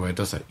matters anyway,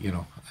 does it? You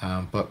know.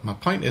 But my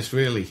point is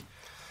really,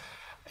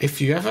 if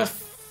you ever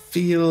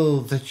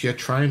feel that you're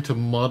trying to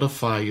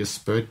modify your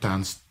spirit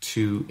dance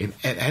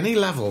at any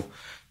level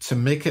to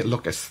make it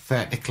look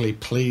aesthetically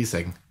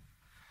pleasing,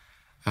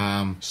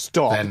 then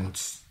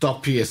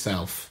stop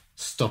yourself.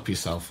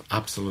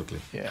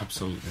 Absolutely.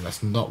 Absolutely.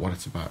 That's not what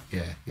it's about.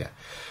 Yeah.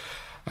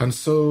 And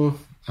so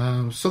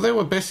they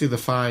were basically the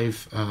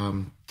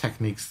 5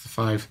 techniques, the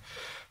five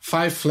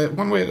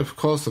one way to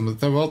call them,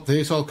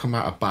 these all come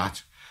out of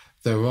bat.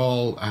 They're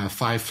all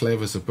 5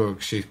 flavours of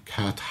Burgshik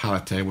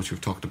Harate, which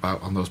we've talked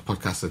about on those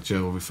podcasts that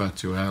Joe referred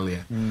to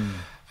earlier,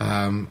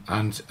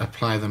 and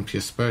apply them to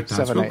your spirit dance.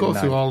 7, we'll 8, go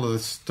 9. through all of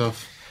this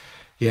stuff.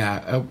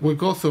 Yeah, we'll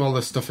go through all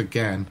this stuff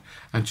again.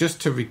 And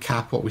just to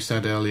recap what we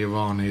said earlier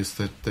on is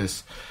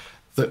that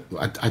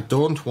I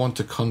don't want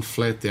to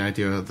conflate the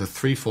idea of the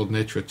threefold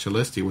nature of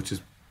chalicity, which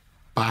is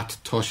Bat,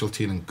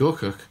 Toshiltin, and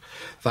Guchuch.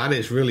 That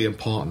is really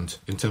important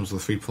in terms of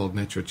the threefold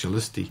nature of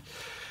chalicity.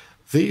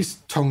 These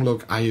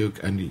Tonglug, Ayug,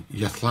 and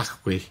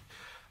Yatlachwi,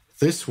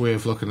 this way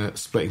of looking at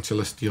splitting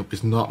chalicity up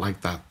is not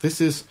like that.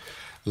 This is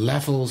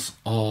levels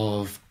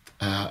of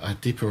a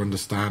deeper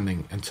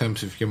understanding in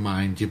terms of your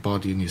mind, your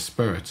body, and your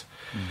spirit.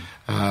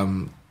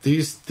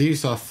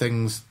 These are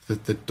things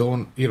that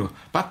don't,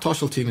 Bat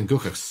Toshaltine and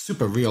Guk are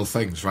super real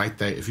things, right?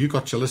 If you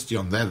got chalicity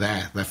on, they're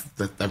there.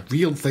 They're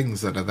real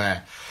things that are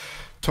there.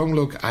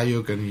 Tonglug,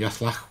 Ayug, and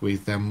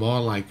Yathlachwi, they're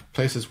more like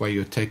places where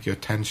you take your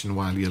attention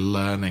while you're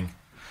learning.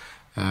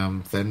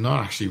 They're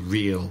not actually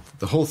real.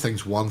 The whole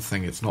thing's one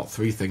thing. It's not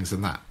three things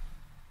in that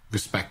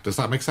respect. Does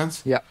that make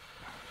sense? Yeah.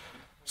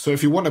 So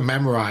if you want to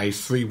memorize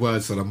 3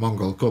 words that are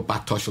Mongol, go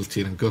Bat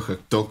Toshaltine and Guk,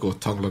 don't go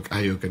Tonglug,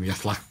 Ayug, and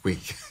Yathlachwi.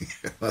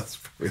 That's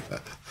probably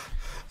that.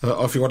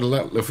 Or if you want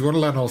to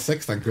learn all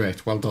 6, then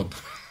great. Well done.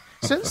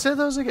 Say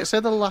those again. Say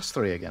the last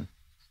 3 again.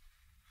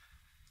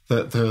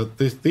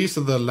 These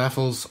are the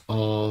levels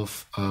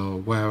of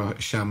where a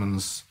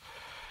shaman's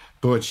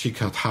Boad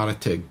Shikat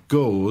Harate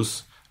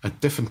goes at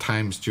different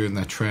times during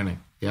their training.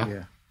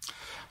 Yeah.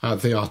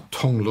 They are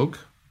Tonglug,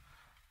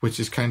 which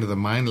is kind of the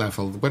mind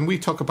level. When we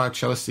talk about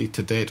chalicity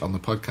to date on the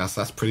podcast,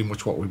 that's pretty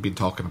much what we've been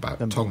talking about.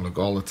 Tonglug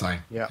all the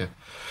time. Yeah.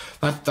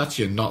 That's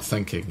your not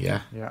thinking.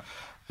 Yeah.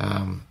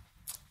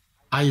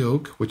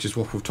 Ayug, which is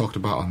what we've talked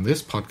about on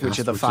this podcast, which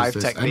are the 5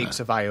 techniques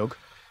of Ayug.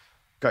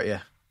 Got you.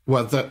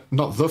 Well,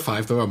 not the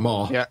 5, there are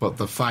more, yeah. But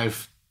the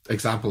 5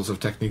 examples of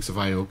techniques of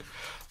Ayug,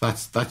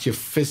 that's your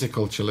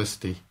physical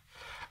chalicity.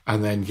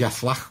 And then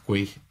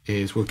Yathlachwi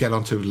is, we'll get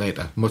onto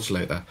later, much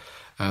later.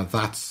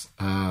 That's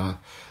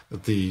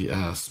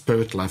the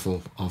spirit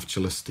level of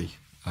chalicity,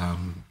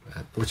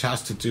 which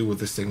has to do with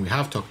this thing we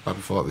have talked about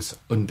before, this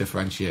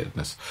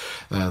undifferentiatedness,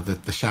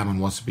 that the shaman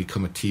wants to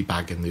become a tea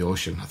bag in the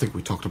ocean. I think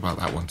we talked about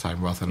that one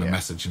time, rather than a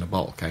message in a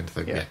bottle kind of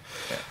thing.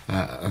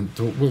 And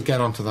we'll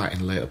get onto that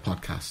in later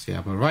podcasts.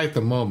 But right at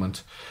the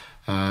moment,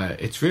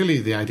 it's really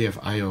the idea of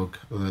Ayog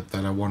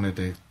that I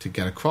wanted to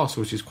get across,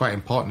 which is quite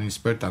important in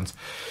spirit dance.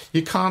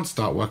 You can't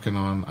start working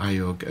on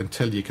Ayog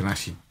until you can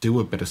actually do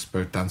a bit of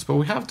spirit dance, but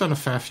we have done a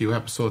fair few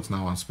episodes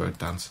now on spirit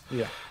dance.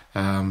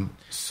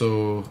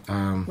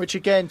 Which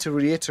again, to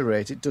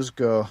reiterate, it does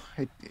go.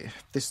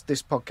 This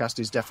podcast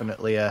is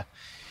definitely a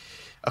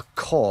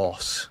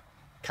course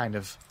kind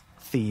of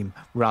theme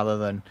rather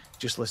than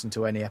just listen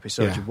to any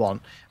episode you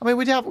want. I mean,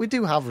 we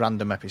do have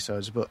random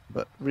episodes, but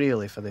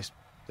really for this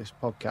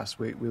podcast,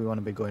 we want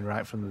to be going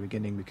right from the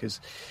beginning,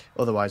 because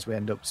otherwise we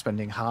end up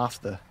spending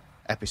half the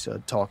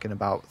episode talking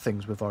about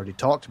things we've already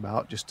talked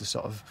about, just to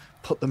sort of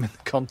put them in the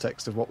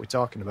context of what we're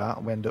talking about,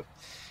 and we end up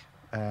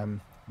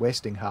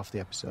wasting half the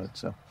episode.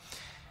 So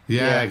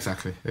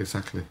exactly.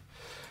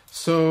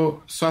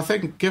 So I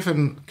think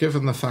given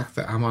the fact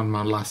that I'm on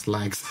my last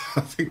legs,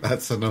 I think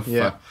that's enough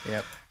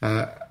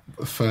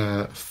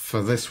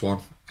for this one,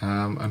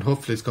 and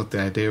hopefully it's got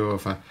the idea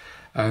over.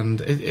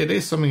 And it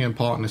is something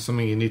important. It's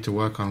something you need to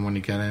work on when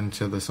you get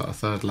into the sort of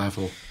 3rd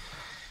level.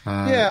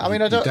 I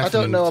mean, I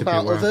don't know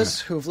about others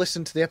who've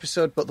listened to the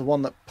episode, but the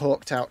one that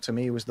poked out to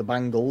me was the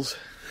bangles.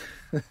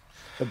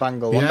 The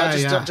bangle one.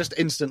 That just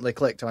instantly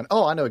clicked. I went,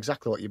 I know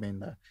exactly what you mean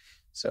there.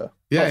 So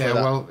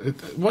well,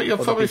 what you'll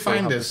probably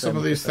find is some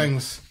of these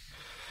things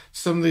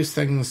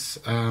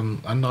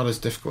are not as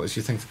difficult as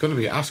you think they're going to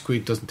be.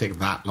 Ashqueed doesn't take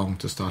that long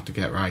to start to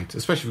get right,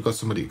 especially if you've got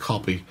somebody to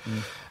copy.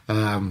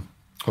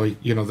 Or,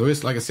 there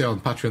is, like I say on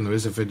Patreon, there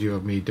is a video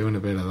of me doing a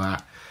bit of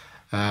that.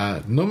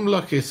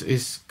 Numluck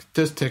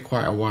does take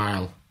quite a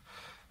while.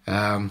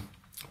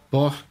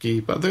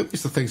 Borgi, but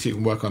these are things you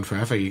can work on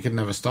forever. You can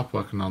never stop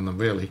working on them,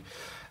 really.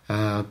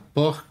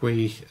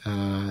 Borgi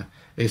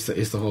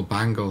is the whole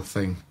bangle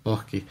thing.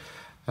 Borgi.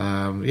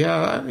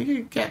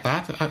 You get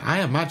that.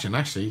 I imagine,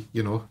 actually,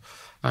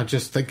 I'm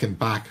just thinking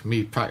back,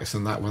 me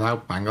practicing that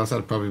without bangles,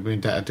 I'd probably been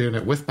better doing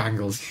it with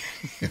bangles.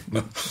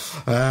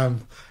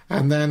 And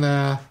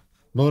then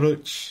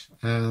Moruch,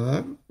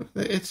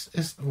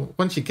 it's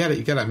once you get it,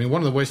 you get it. I mean,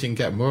 one of the ways you can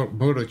get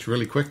Moruch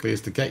really quickly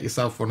is to get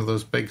yourself one of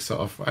those big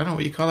sort of, I don't know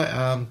what you call it,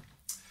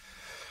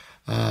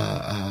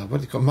 what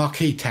do you call it?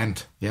 Marquee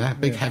tent,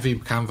 big heavy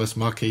canvas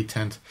marquee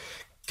tent.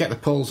 Get the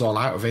poles all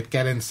out of it,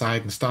 get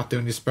inside and start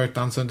doing your spirit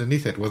dance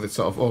underneath it with it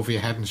sort of over your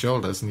head and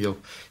shoulders, and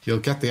you'll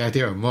get the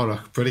idea of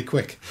Moruch pretty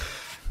quick.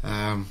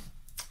 And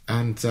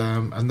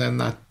then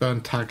that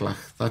burnt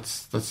taglach,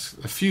 that's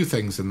a few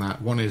things in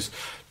that. One is,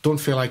 don't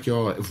feel like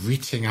you're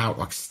reaching out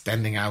or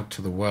extending out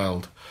to the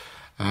world.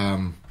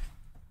 And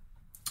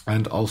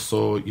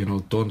also,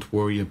 don't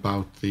worry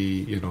about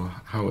the,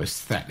 how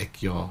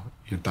aesthetic your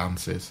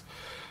dance is.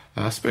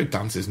 Spirit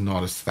dance is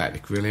not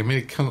aesthetic, really. I mean,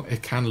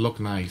 it can look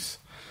nice,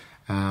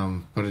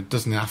 but it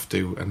doesn't have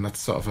to, and that's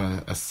sort of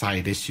a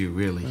side issue,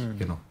 really,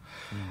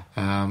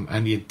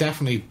 And you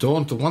definitely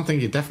don't, the one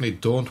thing you definitely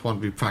don't want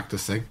to be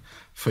practicing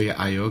for your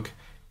ayug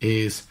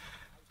is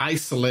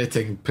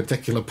isolating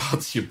particular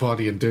parts of your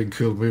body and doing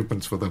cool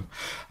movements with them.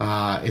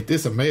 It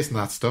is amazing,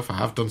 that stuff. I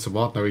have done some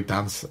ordinary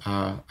dance.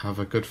 I have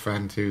a good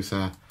friend who's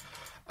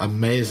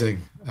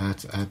amazing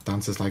at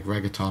dances like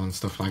reggaeton and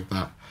stuff like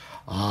that.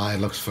 It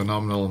looks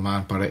phenomenal,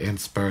 man, but it ain't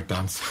spirit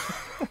dance.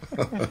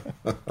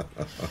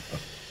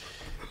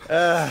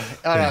 All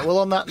right. Well,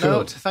 on that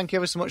note, thank you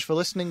ever so much for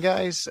listening,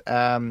 guys.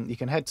 You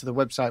can head to the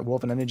website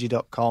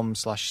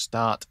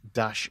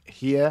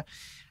wovenenergy.com/start-here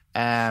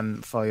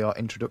for your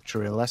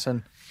introductory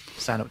lesson.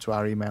 Sign up to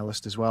our email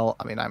list as well.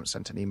 I mean, I haven't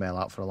sent an email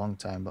out for a long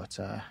time, but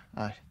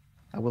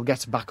I will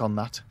get back on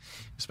that,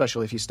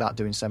 especially if you start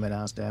doing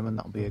seminars, Damon.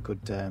 That'll be a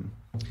good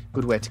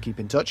way to keep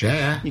in touch.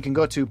 Yeah. You can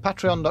go to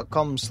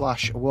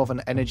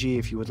patreon.com/wovenenergy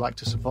if you would like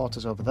to support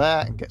us over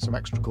there and get some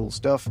extra cool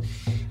stuff.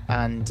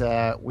 And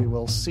we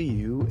will see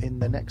you in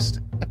the next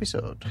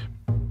episode.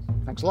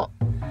 Thanks a lot.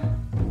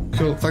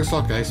 Cool. Thanks a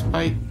lot, guys.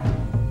 Bye.